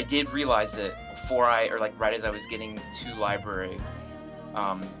 but I did realize it before right as I was getting to library.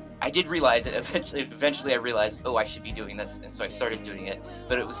 I did realize it eventually I realized, oh, I should be doing this, and so I started doing it.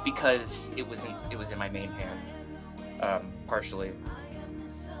 But it was because it was in my main hand, partially.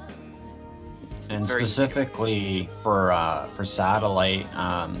 And specifically for Satellite,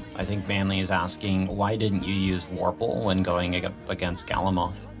 I think Manly is asking, why didn't you use Warple when going up against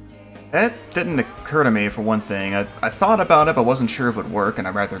Galamoth? That didn't occur to me, for one thing. I thought about it, but wasn't sure if it would work, and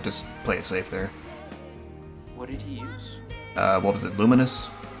I'd rather just play it safe there. What did he use? What was it,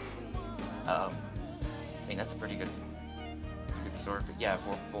 Luminous? I mean, that's a pretty good sword, but yeah,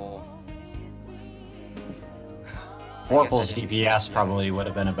 Vorpal. Vorpal's DPS probably would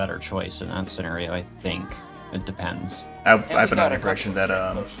have been a better choice in that scenario, I think. It depends. I've been under the impression that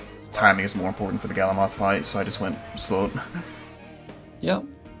timing is more important for the Galamoth fight, so I just went slow. Yep.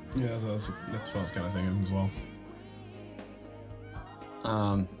 Yeah, that's what I was kind of thinking as well.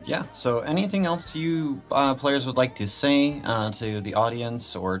 Yeah, so anything else you players would like to say to the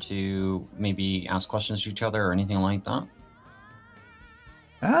audience, or to maybe ask questions to each other or anything like that?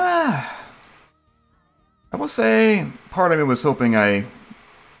 I will say part of me was hoping I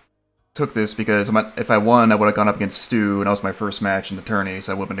took this because if I won, I would have gone up against Stu, and that was my first match in the tourney,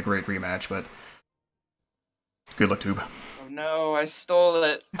 so that would have been a great rematch, but good luck, Tube. Oh no, I stole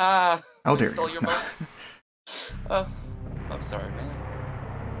it. Ah, How dare I stole you. your moment. Oh, I'm sorry, man.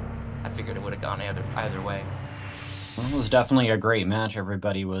 I figured it would have gone either way. Well, it was definitely a great match.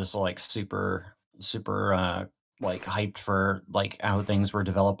 Everybody was like super like hyped for like how things were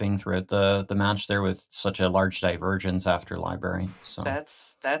developing throughout the match there, with such a large divergence after Library. So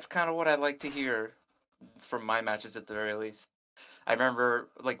that's kind of what I like to hear from my matches, at the very least. I remember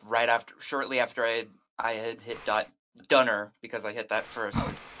like shortly after I had hit Dunner, because I hit that first.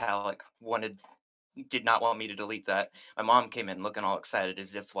 Alec did not want me to delete that. My mom came in looking all excited,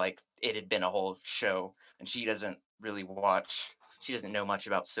 as if like it had been a whole show, and she doesn't really watch. She doesn't know much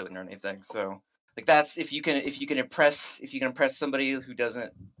about SotN or anything. So like that's if you can impress somebody who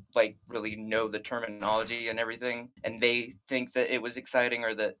doesn't like really know the terminology and everything, and they think that it was exciting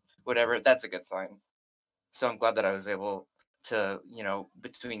or that whatever, that's a good sign. So I'm glad that I was able to,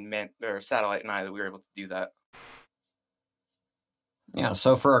 between Satellite and I, that we were able to do that. yeah,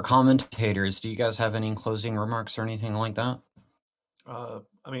 so for our commentators, do you guys have any closing remarks or anything like that?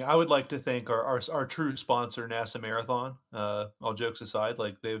 I mean, I would like to thank our true sponsor, NASA Marathon. All jokes aside,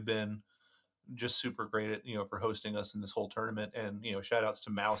 like they've been just super great at for hosting us in this whole tournament, and shout outs to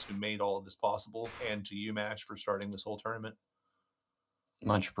Mouse, who made all of this possible, and to UMash for starting this whole tournament.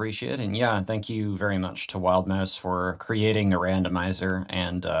 Much appreciated. And yeah, thank you very much to Wild Mouse for creating the randomizer,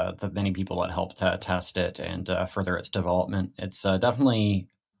 and the many people that helped test it and further its development. It's definitely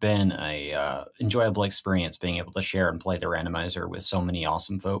been a enjoyable experience being able to share and play the randomizer with so many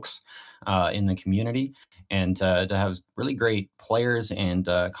awesome folks in the community, and to have really great players and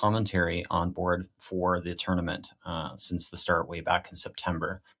commentary on board for the tournament since the start way back in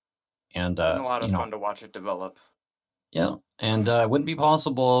September. And it's been a lot of fun to watch it develop. Yeah, and it wouldn't be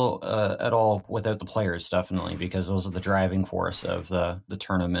possible at all without the players, definitely, because those are the driving force of the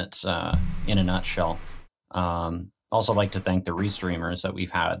tournament in a nutshell. Also like to thank the restreamers that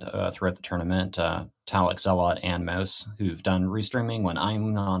we've had throughout the tournament, Talek, Zelot, and Mouse, who've done restreaming when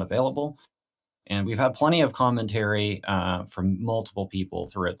I'm not available. And we've had plenty of commentary from multiple people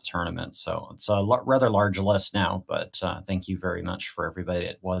throughout the tournament, so it's a rather large list now, but thank you very much for everybody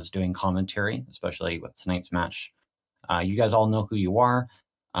that was doing commentary, especially with tonight's match. You guys all know who you are.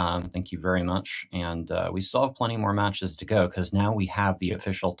 Thank you very much. And we still have plenty more matches to go, because now we have the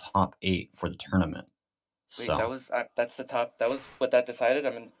official top 8 for the tournament. Wait, so that's the top. That was what that decided.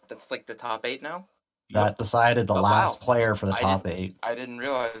 I mean, that's like the top 8 now. That decided the last player for the top 8. I didn't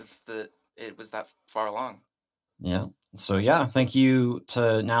realize that it was that far along. Yeah. So yeah, thank you to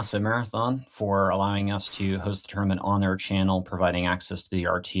NASA Marathon for allowing us to host the tournament on their channel, providing access to the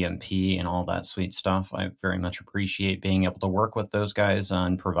RTMP and all that sweet stuff. I very much appreciate being able to work with those guys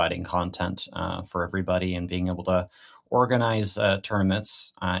on providing content for everybody, and being able to organize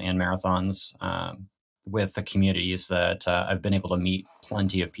tournaments and marathons with the communities that I've been able to meet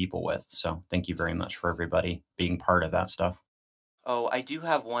plenty of people with. So thank you very much for everybody being part of that stuff. Oh, I do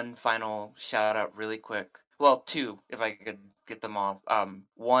have one final shout out really quick. Well, 2, if I could get them all.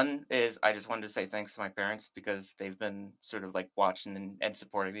 One is I just wanted to say thanks to my parents, because they've been sort of like watching and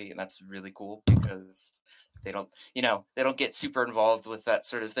supporting me, and that's really cool, because they don't get super involved with that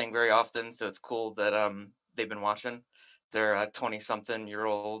sort of thing very often. So it's cool that they've been watching. They're a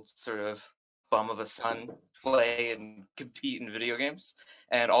 20-something-year-old sort of bum of a son play and compete in video games.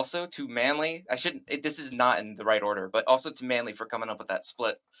 And also to Manly, this is not in the right order, but also to Manly for coming up with that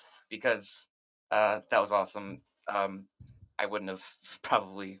split, because that was awesome. I wouldn't have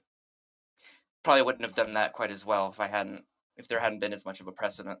probably wouldn't have done that quite as well if there hadn't been as much of a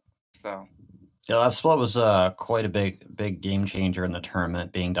precedent. So yeah, that split was quite a big game changer in the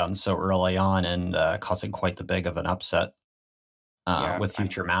tournament, being done so early on and causing quite the big of an upset with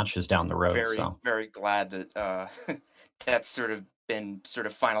future matches down the road. Very glad that that's sort of been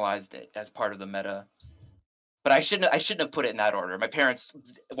finalized as part of the meta. But I shouldn't have put it in that order. My parents,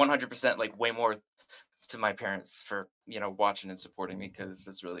 100%, like way more to my parents for watching and supporting me, because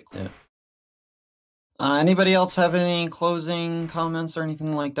it's really cool. Yeah. Anybody else have any closing comments or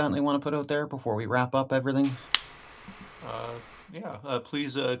anything like that they want to put out there before we wrap up everything?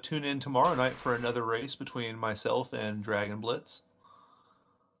 Please tune in tomorrow night for another race between myself and Dragon Blitz.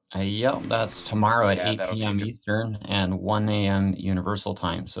 Yep, that's tomorrow at 8 p.m. Eastern and 1 a.m. Universal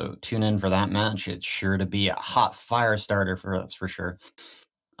Time. So tune in for that match. It's sure to be a hot fire starter for us, for sure.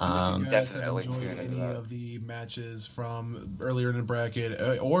 If you guys have enjoyed any of the matches from earlier in the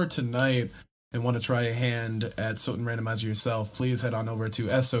bracket or tonight and want to try a hand at SotN Randomizer yourself, please head on over to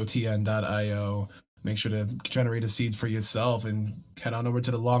SotN.io. Make sure to generate a seed for yourself and head on over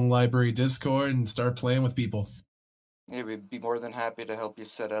to the Long Library Discord and start playing with people. Yeah, we'd be more than happy to help you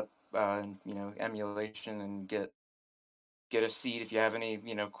set up, emulation and get a seed if you have any,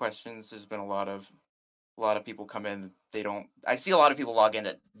 questions. There's been a lot of people come in. I see a lot of people log in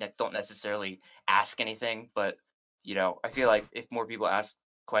that don't necessarily ask anything, but I feel like if more people ask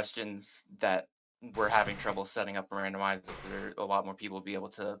questions that we're having trouble setting up a randomizer, a lot more people will be able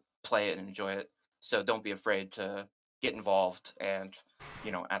to play it and enjoy it. So don't be afraid to get involved and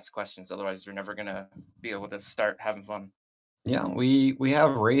ask questions. Otherwise, you're never gonna be able to start having fun. Yeah, we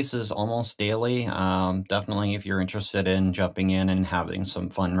have races almost daily. Definitely, if you're interested in jumping in and having some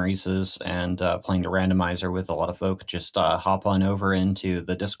fun races and playing the randomizer with a lot of folk, just hop on over into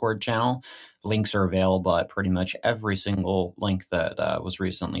the Discord channel. Links are available at pretty much every single link that was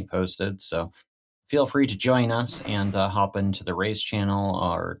recently posted. So feel free to join us and hop into the race channel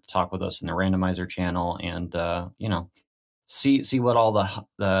or talk with us in the randomizer channel, and see what all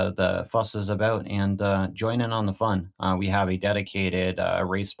the fuss is about, and join in on the fun. We have a dedicated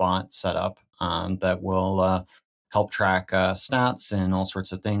race bot set up that will help track stats and all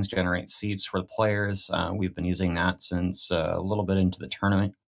sorts of things, generate seeds for the players. We've been using that since a little bit into the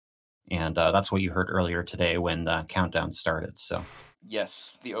tournament, and that's what you heard earlier today when the countdown started. So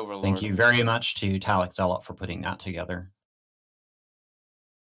yes, the Overlord. Thank you very much to Talek Zealot for putting that together.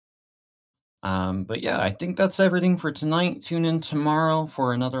 But yeah, I think that's everything for tonight. Tune in tomorrow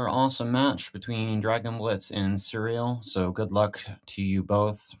for another awesome match between Dragon Blitz and Serial. So good luck to you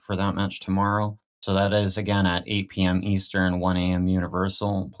both for that match tomorrow. So that is again at 8 p.m. Eastern, 1 a.m.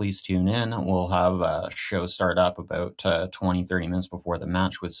 Universal. Please tune in. We'll have a show start up about 20-30 minutes before the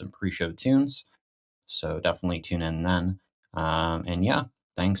match with some pre-show tunes. So definitely tune in then. And yeah,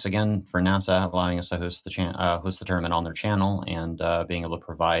 thanks again for NASA allowing us to host the tournament on their channel and being able to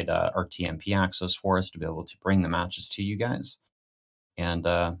provide RTMP access for us to be able to bring the matches to you guys. And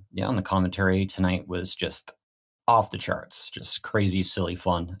yeah, and the commentary tonight was just off the charts, just crazy, silly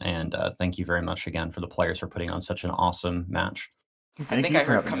fun. And thank you very much again for the players for putting on such an awesome match. I think I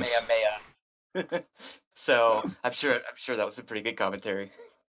heard Kamehameha. So I'm sure that was a pretty good commentary.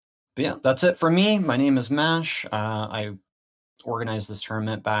 But yeah, that's it for me. My name is Mash. I organized this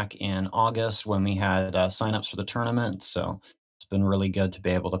tournament back in August when we had signups for the tournament. So it's been really good to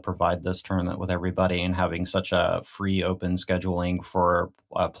be able to provide this tournament with everybody and having such a free open scheduling for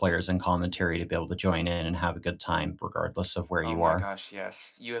players and commentary to be able to join in and have a good time regardless of where you are. Oh my gosh,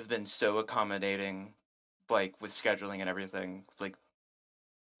 yes. You have been so accommodating, like with scheduling and everything. Like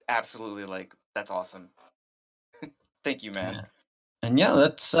absolutely, like that's awesome. Thank you, man. Yeah. And yeah,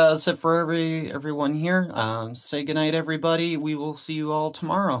 that's it for everyone here. Say goodnight, everybody. We will see you all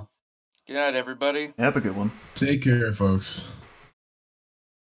tomorrow. Good night, everybody. Have a good one. Take care, folks.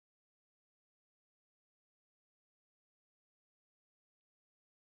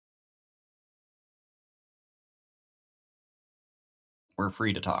 We're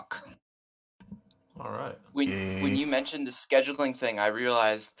free to talk. All right. When you mentioned the scheduling thing, I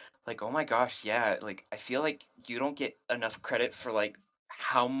realized, like, oh my gosh, yeah, like I feel like you don't get enough credit for like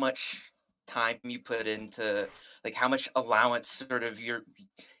how much time you put into, like how much allowance sort of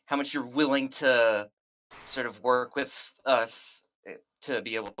how much you're willing to sort of work with us to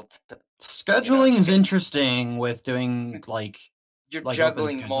be able to. Scheduling is interesting with doing like you're like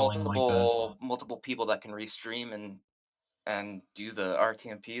juggling multiple people that can restream and do the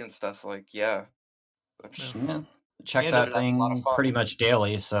RTMP and stuff. Like yeah. Check that thing pretty much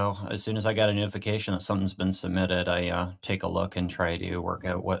daily. So as soon as I get a notification that something's been submitted, I take a look and try to work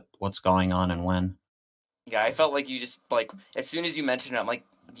out what's going on and when. Yeah, I felt like you just, like, as soon as you mentioned it, I'm like,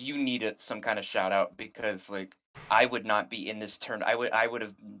 you needed some kind of shout out because, like, I would not be in this turn. I would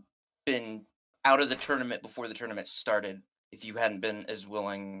have been out of the tournament before the tournament started if you hadn't been as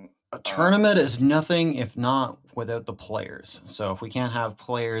willing. A tournament is nothing if not without the players. So if we can't have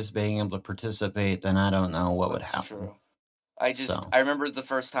players being able to participate, then I don't know what would happen. True. I remember the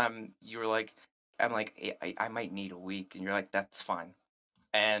first time you were like, I'm like, I might need a week, and you're like, that's fine,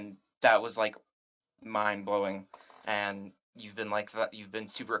 and that was like mind blowing, and you've been like that. You've been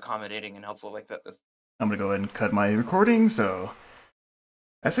super accommodating and helpful like that. I'm gonna go ahead and cut my recording. So,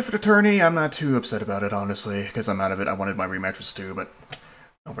 as if for the tourney, I'm not too upset about it, honestly, because I'm out of it. I wanted my rematches too, but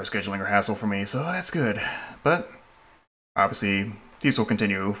no more scheduling or hassle for me, so that's good. But obviously, these will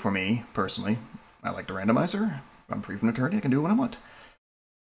continue for me personally. I like the randomizer. I'm free from the tourney. I can do what I want.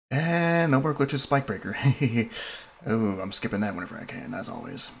 And no more glitches, spike breaker. Oh, I'm skipping that whenever I can, as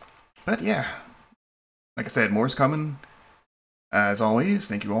always. But yeah, like I said, more's coming. As always,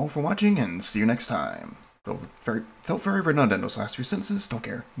 thank you all for watching, and see you next time. Felt very redundant those last few sentences. Don't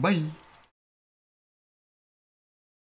care. Bye.